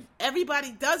 and if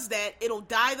everybody does that, it'll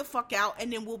die the fuck out,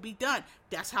 and then we'll be done.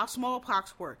 That's how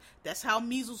smallpox work. That's how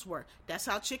measles work. That's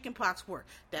how chickenpox work.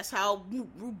 That's how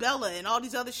rubella and all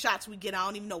these other shots we get, I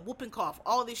don't even know, whooping cough,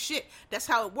 all this shit. That's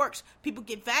how it works. People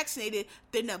get vaccinated,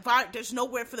 then there's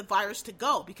nowhere for the virus to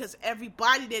go, because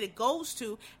everybody that it goes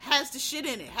to has the shit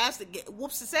in it,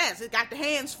 whoops its ass, it got the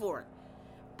hands for it.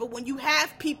 But when you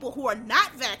have people who are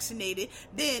not vaccinated,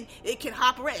 then it can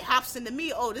hops into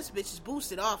me. Oh, this bitch is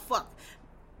boosted. Oh, fuck.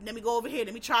 Let me go over here.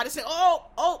 Let me try this.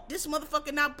 Oh, this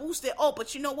motherfucker not boosted. Oh,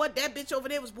 but you know what? That bitch over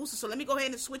there was boosted. So let me go ahead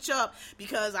and switch up,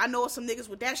 because I know some niggas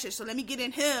with that shit. So let me get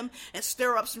in him and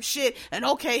stir up some shit. And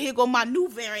okay, here go my new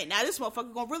variant. Now this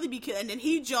motherfucker gonna really be killed. And then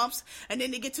he jumps, and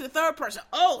then they get to the third person.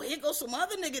 Oh, here goes some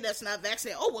other nigga that's not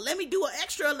vaccinated. Oh, well, let me do an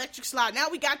extra electric slide. Now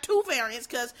we got 2 variants,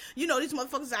 because, these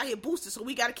motherfuckers out here boosted. So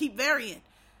we got to keep varying.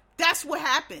 That's what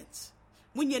happens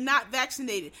when you're not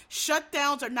vaccinated.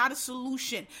 Shutdowns are not a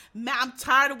solution. I'm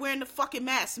tired of wearing the fucking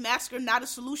mask. Masks are not a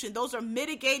solution. Those are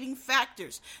mitigating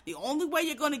factors. The only way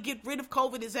you're going to get rid of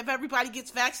COVID is if everybody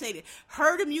gets vaccinated.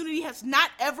 Herd immunity has not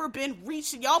ever been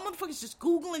reached. Y'all motherfuckers just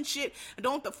Googling shit and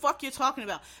don't know what the fuck you're talking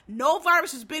about. No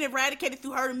virus has been eradicated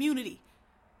through herd immunity.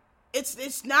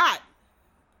 It's not.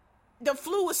 The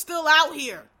flu is still out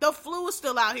here.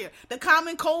 The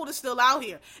common cold is still out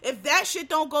here. If that shit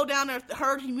don't go down there,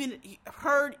 herd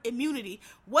immunity,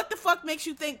 what the fuck makes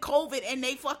you think COVID and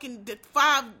the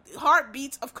 5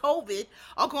 heartbeats of COVID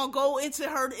are gonna go into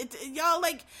herd? Y'all,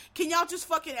 can y'all just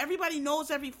fucking, everybody knows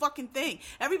every fucking thing.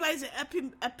 Everybody's an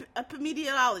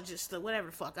epidemiologist or whatever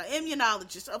the fuck, an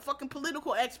immunologist, a fucking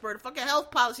political expert, a fucking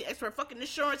health policy expert, a fucking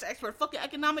insurance expert, a fucking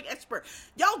economic expert.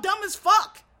 Y'all dumb as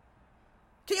fuck.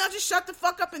 Can y'all just shut the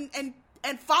fuck up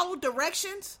and follow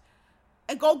directions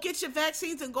and go get your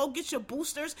vaccines and go get your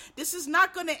boosters? This is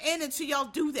not going to end until y'all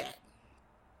do that.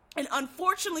 And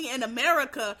unfortunately, in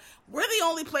America, we're the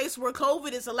only place where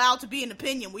COVID is allowed to be an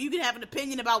opinion, where you can have an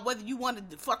opinion about whether you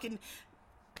want to fucking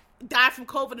die from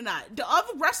COVID or not. The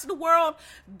other rest of the world,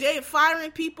 they're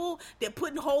firing people, they're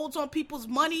putting holds on people's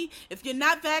money. If you're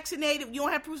not vaccinated, if you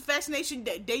don't have proof of vaccination,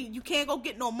 you can't go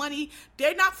get no money.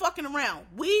 They're not fucking around.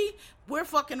 We're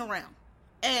fucking around.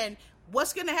 And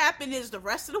what's going to happen is the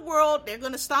rest of the world, they're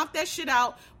going to stomp that shit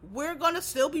out. We're going to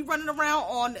still be running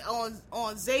around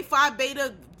on Zeta Phi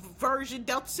Beta version,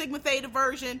 Delta Sigma Theta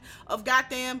version of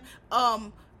goddamn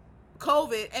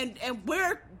COVID, and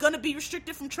we're gonna be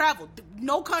restricted from travel.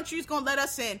 No country is gonna let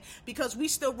us in because we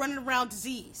still running around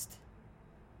diseased.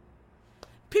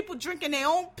 People drinking their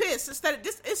own piss instead of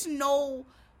this. It's no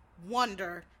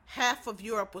wonder half of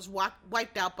Europe was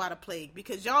wiped out by the plague,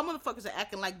 because y'all motherfuckers are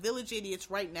acting like village idiots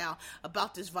right now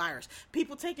about this virus.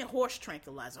 People taking horse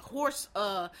tranquilizer, horse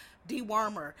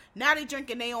dewormer. Now they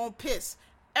drinking their own piss.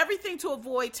 Everything to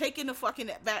avoid taking the fucking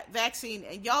vaccine.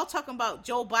 And y'all talking about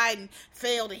Joe Biden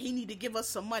failed and he need to give us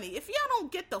some money. If y'all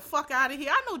don't get the fuck out of here,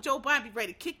 I know Joe Biden be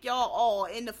ready to kick y'all all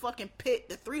in the fucking pit,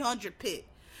 the 300 pit.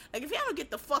 Like, if y'all don't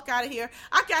get the fuck out of here,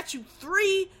 I got you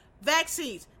 3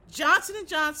 vaccines. Johnson &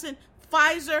 Johnson,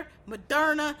 Pfizer,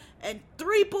 Moderna, and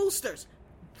 3 boosters.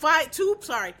 2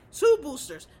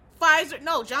 boosters. Pfizer,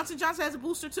 no, Johnson & Johnson has a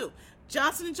booster too.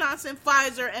 Johnson & Johnson,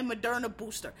 Pfizer, and Moderna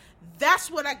booster.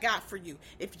 That's what I got for you.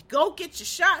 If you go get your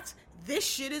shots, this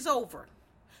shit is over.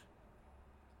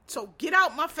 So get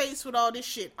out my face with all this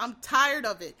shit. I'm tired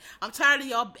of it. I'm tired of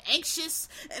y'all anxious.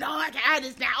 And oh my God,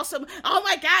 it's now some, oh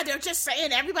my God, they're just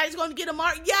saying everybody's going to get a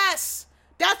mark. Yes,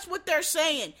 that's what they're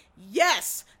saying.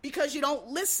 Yes, because you don't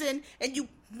listen and you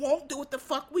won't do what the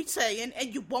fuck we saying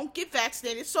and you won't get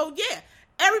vaccinated. So yeah,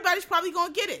 everybody's probably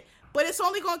going to get it. But it's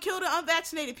only going to kill the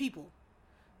unvaccinated people.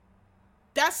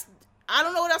 I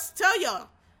don't know what else to tell y'all.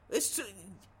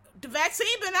 The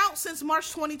vaccine been out since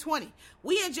March 2020.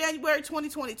 We in January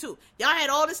 2022. Y'all had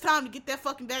all this time to get that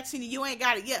fucking vaccine and you ain't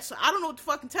got it yet. So I don't know what to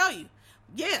fucking tell you.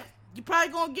 yeah, you're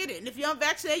probably gonna get it. And if you're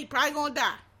unvaccinated, you're probably gonna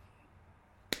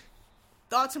die.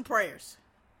 Thoughts and prayers.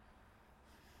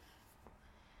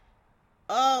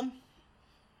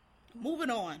 Moving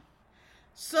on.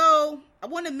 So, I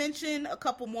want to mention a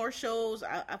couple more shows.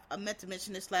 I meant to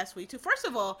mention this last week, too. First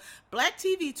of all, Black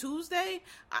TV Tuesday,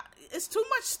 it's too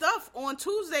much stuff on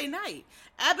Tuesday night.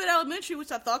 Abbott Elementary,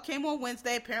 which I thought came on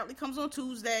Wednesday, apparently comes on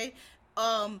Tuesday,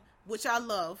 which I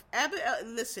love. Abbott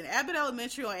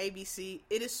Elementary on ABC,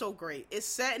 it is so great. It's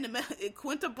set in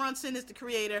Quinta Brunson is the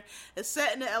creator. It's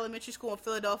set in the elementary school in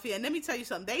Philadelphia. And let me tell you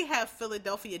something, they have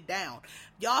Philadelphia down.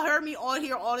 Y'all heard me on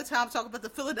here all the time talking about the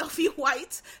Philadelphia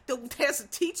whites. There's a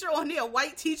teacher on there, a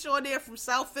white teacher on there from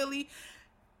South Philly.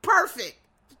 Perfect.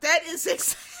 That is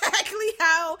exactly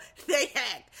how they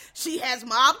act. She has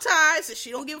mob ties, and she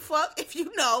don't give a fuck if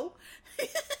you know.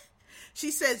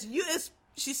 She says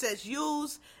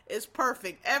use is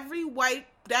perfect. Every white,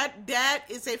 that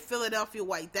is a Philadelphia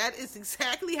white. That is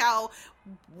exactly how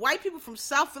white people from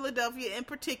South Philadelphia in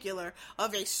particular,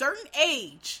 of a certain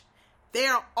age, they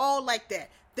are all like that.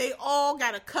 They all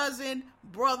got a cousin,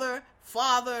 brother,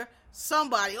 father,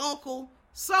 somebody, uncle,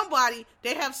 somebody.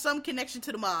 They have some connection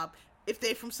to the mob if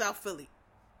they're from South Philly.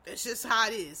 It's just how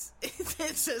it is.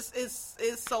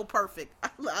 It's so perfect.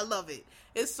 I love it.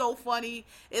 It's so funny.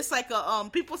 It's like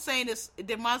people saying this, it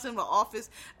reminds them of The Office.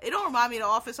 It don't remind me of The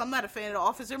Office. I'm not a fan of The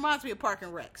Office. It reminds me of Park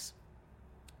and Recs.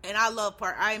 And I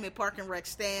am a Park and Rec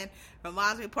stan.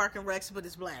 Reminds me of Park and Recs, but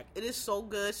it's black. It is so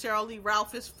good. Cheryl Lee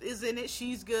Ralph is in it.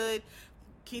 She's good.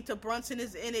 Quinta Brunson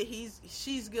is in it.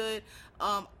 She's good.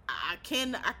 I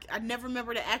never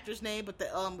remember the actor's name, but the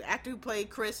actor who played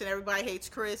Chris and Everybody Hates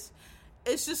Chris.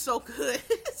 It's just so good.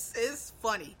 It's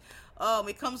funny.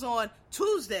 It comes on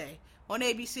Tuesday on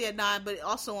ABC at 9, but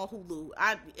also on Hulu.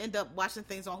 I end up watching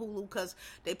things on Hulu because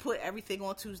they put everything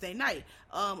on Tuesday night.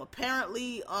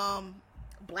 Apparently,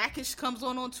 Blackish comes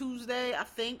on Tuesday, I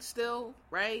think, still,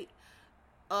 right?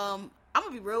 I'm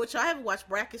gonna be real with you. I haven't watched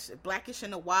Blackish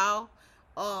in a while.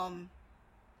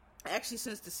 Actually,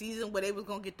 since the season where they was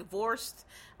gonna get divorced,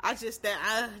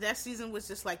 that season was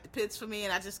just like the pits for me,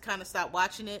 and I just kind of stopped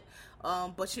watching it.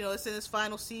 But you know, it's in its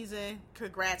final season.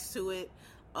 Congrats to it.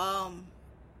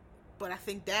 But I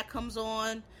think that comes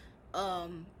on.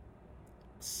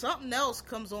 Something else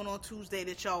comes on Tuesday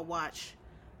that y'all watch.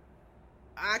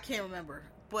 I can't remember.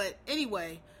 But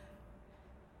anyway,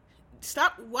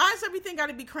 why is everything got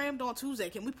to be crammed on Tuesday?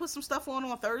 Can we put some stuff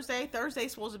on Thursday?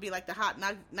 Thursday's supposed to be like the hot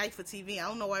night for TV. I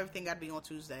don't know why everything got to be on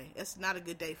Tuesday. It's not a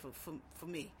good day for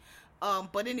me.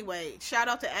 But anyway, shout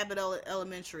out to Abbott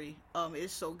Elementary.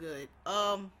 It's so good.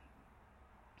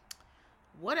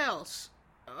 What else?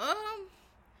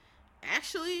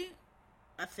 Actually,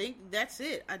 I think that's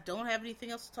it. I don't have anything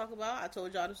else to talk about. I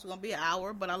told y'all this was gonna be an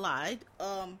hour, but I lied.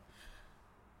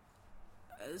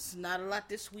 It's not a lot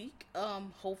this week.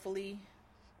 Hopefully,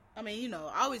 I mean, you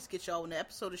know, I always get y'all when the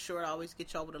episode is short. I always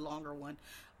get y'all with a longer one.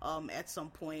 At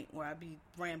some point where I be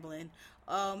rambling.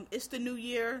 It's the new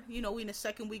year. You know, we in the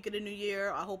second week of the new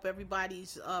year. I hope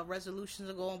everybody's resolutions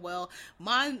are going well.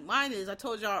 Mine is. I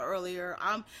told y'all earlier.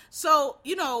 So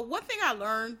you know, one thing I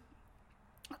learned.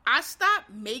 I stopped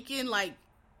making like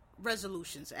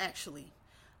resolutions actually,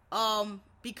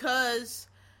 because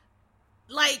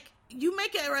like you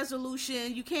make a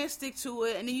resolution, you can't stick to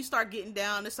it, and then you start getting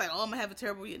down. It's like, oh, I'm gonna have a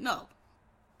terrible year. No,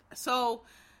 so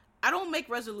I don't make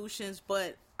resolutions,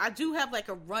 but I do have like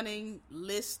a running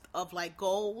list of like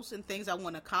goals and things I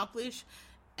want to accomplish,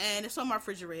 and it's on my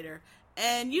refrigerator.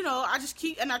 And you know, I just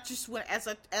keep, and I just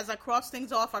as I cross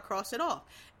things off, I cross it off.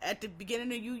 At the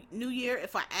beginning of new year,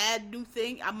 if I add new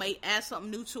thing, I might add something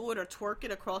new to it or twerk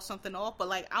it or cross something off. But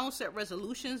like, I don't set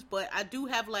resolutions, but I do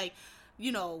have like,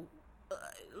 you know,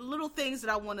 little things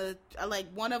that I want to. Like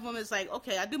one of them is like,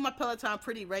 okay, I do my Peloton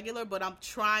pretty regular, but I'm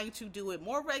trying to do it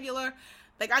more regular.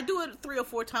 Like I do it 3 or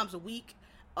 4 times a week.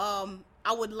 I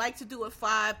would like to do it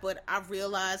 5, but I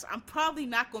realize I'm probably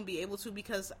not going to be able to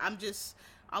because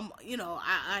you know,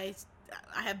 I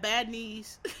have bad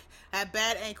knees, I have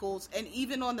bad ankles, and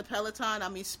even on the Peloton, I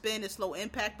mean, spin is low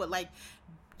impact, but like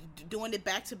doing it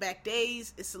back-to-back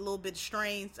days, it's a little bit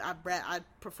strained. I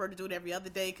prefer to do it every other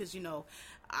day because, you know,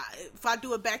 if I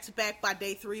do it back-to-back by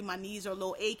day 3, my knees are a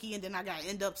little achy, and then I got to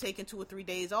end up taking 2 or 3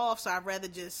 days off, so I'd rather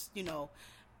just, you know,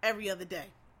 every other day.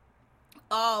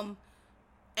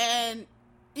 And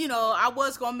you know, I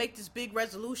was going to make this big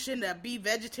resolution to be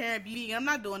vegetarian, be vegan. I'm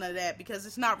not doing none of that because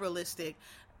it's not realistic.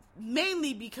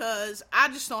 Mainly because I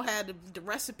just don't have the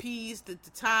recipes, the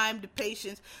time, the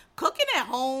patience. Cooking at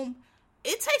home,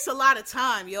 it takes a lot of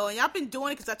time, yo. And I've been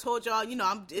doing it because I told y'all, you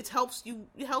know, it helps me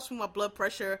with my blood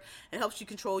pressure. It helps you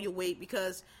control your weight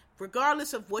because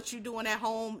regardless of what you're doing at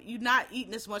home, you're not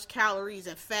eating as much calories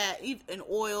and fat and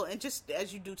oil and just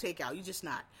as you do takeout. You're just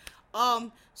not.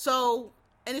 So,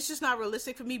 and it's just not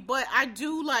realistic for me, but I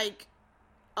do like,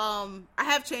 I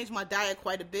have changed my diet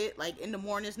quite a bit. Like in the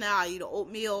mornings now, I eat an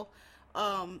oatmeal,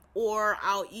 or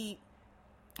I'll eat,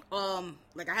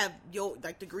 like I have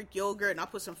like the Greek yogurt and I'll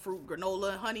put some fruit,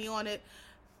 granola, and honey on it.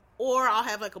 Or I'll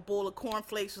have like a bowl of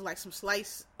cornflakes with like some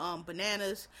sliced,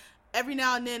 bananas. Every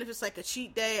now and then, if it's like a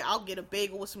cheat day, I'll get a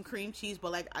bagel with some cream cheese,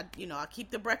 but like, I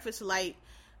keep the breakfast light.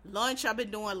 Lunch, I've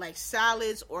been doing like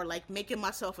salads or like making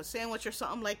myself a sandwich or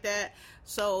something like that.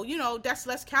 So, that's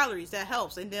less calories. That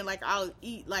helps. And then like I'll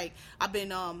eat, like I've been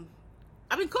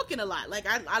cooking a lot. Like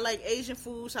I like Asian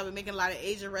food, so I've been making a lot of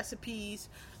Asian recipes.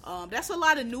 That's a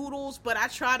lot of noodles, but I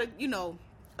try to,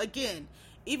 again,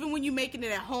 even when you're making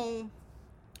it at home,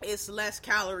 it's less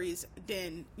calories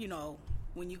than,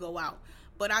 when you go out.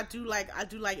 But I do like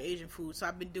Asian food, so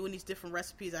I've been doing these different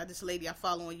recipes. This lady I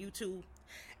follow on YouTube.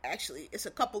 Actually, it's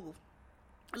a couple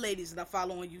ladies that I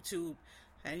follow on YouTube,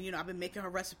 and I've been making her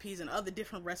recipes and other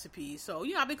different recipes. So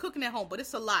I've been cooking at home, but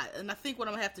it's a lot. And I think what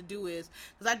I'm gonna have to do is,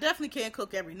 because I definitely can't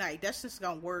cook every night. That's just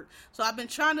gonna work. So I've been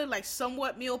trying to like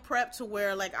somewhat meal prep to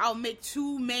where like I'll make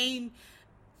 2 main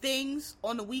things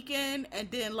on the weekend,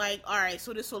 and then like, all right,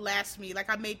 so this will last me.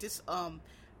 Like I made this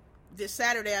this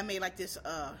Saturday, I made like this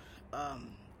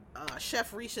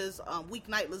Chef Risha's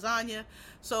weeknight lasagna.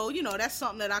 So that's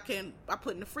something that I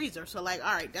put in the freezer. So like,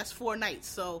 all right, that's 4 nights.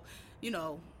 So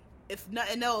if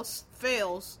nothing else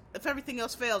fails, if everything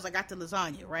else fails, I got the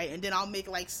lasagna, right? And then I'll make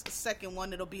like a second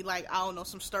one. It'll be like, I don't know,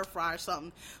 some stir fry or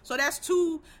something. So that's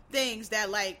 2 things that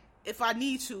like, if I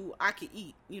need to, I can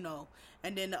eat,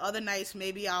 and then the other nights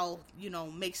maybe I'll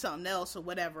make something else or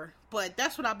whatever. But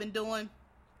that's what I've been doing.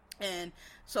 And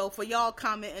so for y'all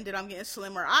commenting that I'm getting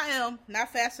slimmer, I am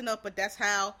not fast enough, but that's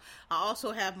how. I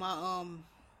also have my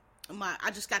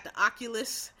I just got the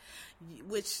Oculus,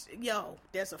 which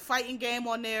there's a fighting game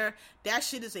on there. That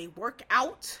shit is a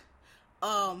workout.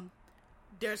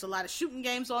 There's a lot of shooting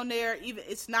games on there. Even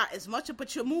it's not as much,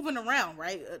 but you're moving around,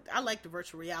 right? I like the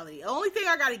virtual reality. The only thing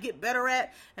I got to get better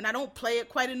at, and I don't play it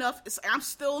quite enough, is I'm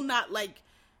still not like,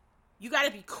 you got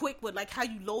to be quick with like how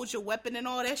you load your weapon and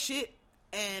all that shit.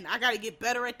 And I got to get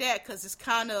better at that, because it's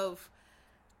kind of,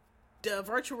 the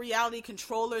virtual reality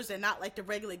controllers and not like the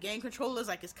regular game controllers.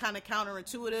 Like it's kind of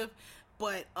counterintuitive,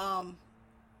 but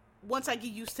once I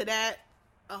get used to that,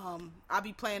 I'll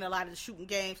be playing a lot of the shooting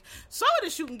games. Some of the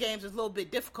shooting games is a little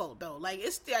bit difficult though. Like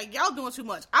it's like y'all doing too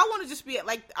much. I want to just be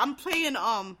like, I'm playing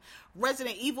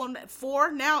Resident Evil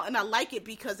 4 now, and I like it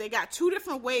because they got 2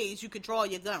 different ways you could draw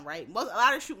your gun, right? A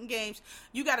lot of shooting games,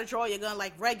 you got to draw your gun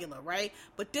like regular, right?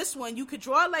 But this one, you could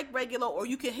draw it like regular, or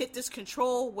you can hit this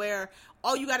control where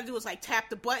all you got to do is like tap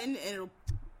the button and it'll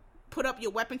put up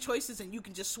your weapon choices, and you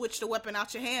can just switch the weapon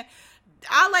out your hand.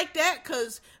 I like that,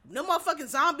 because no motherfucking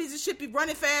zombies and shit be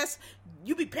running fast.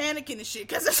 You be panicking and shit,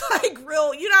 because it's like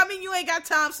real, you know what I mean? You ain't got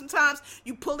time. Sometimes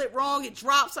you pull it wrong, it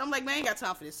drops. I'm like, man, I ain't got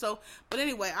time for this. So, but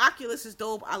anyway, Oculus is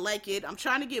dope. I like it. I'm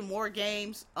trying to get more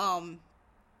games.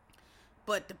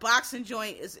 But the boxing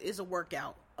joint is a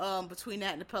workout. Between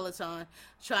that and the Peloton,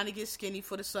 trying to get skinny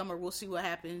for the summer. We'll see what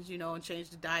happens, and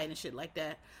change the diet and shit like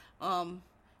that.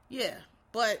 Yeah,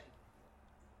 but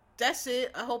that's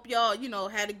it. I hope y'all,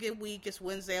 had a good week. It's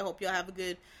Wednesday. I hope y'all have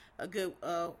a good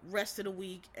rest of the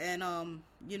week. And,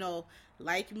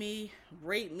 like me,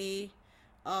 rate me,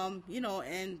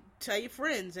 and tell your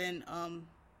friends. And,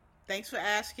 thanks for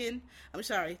asking.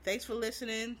 Thanks for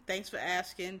listening. Thanks for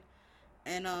asking.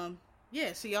 And,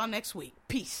 yeah, see y'all next week.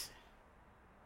 Peace.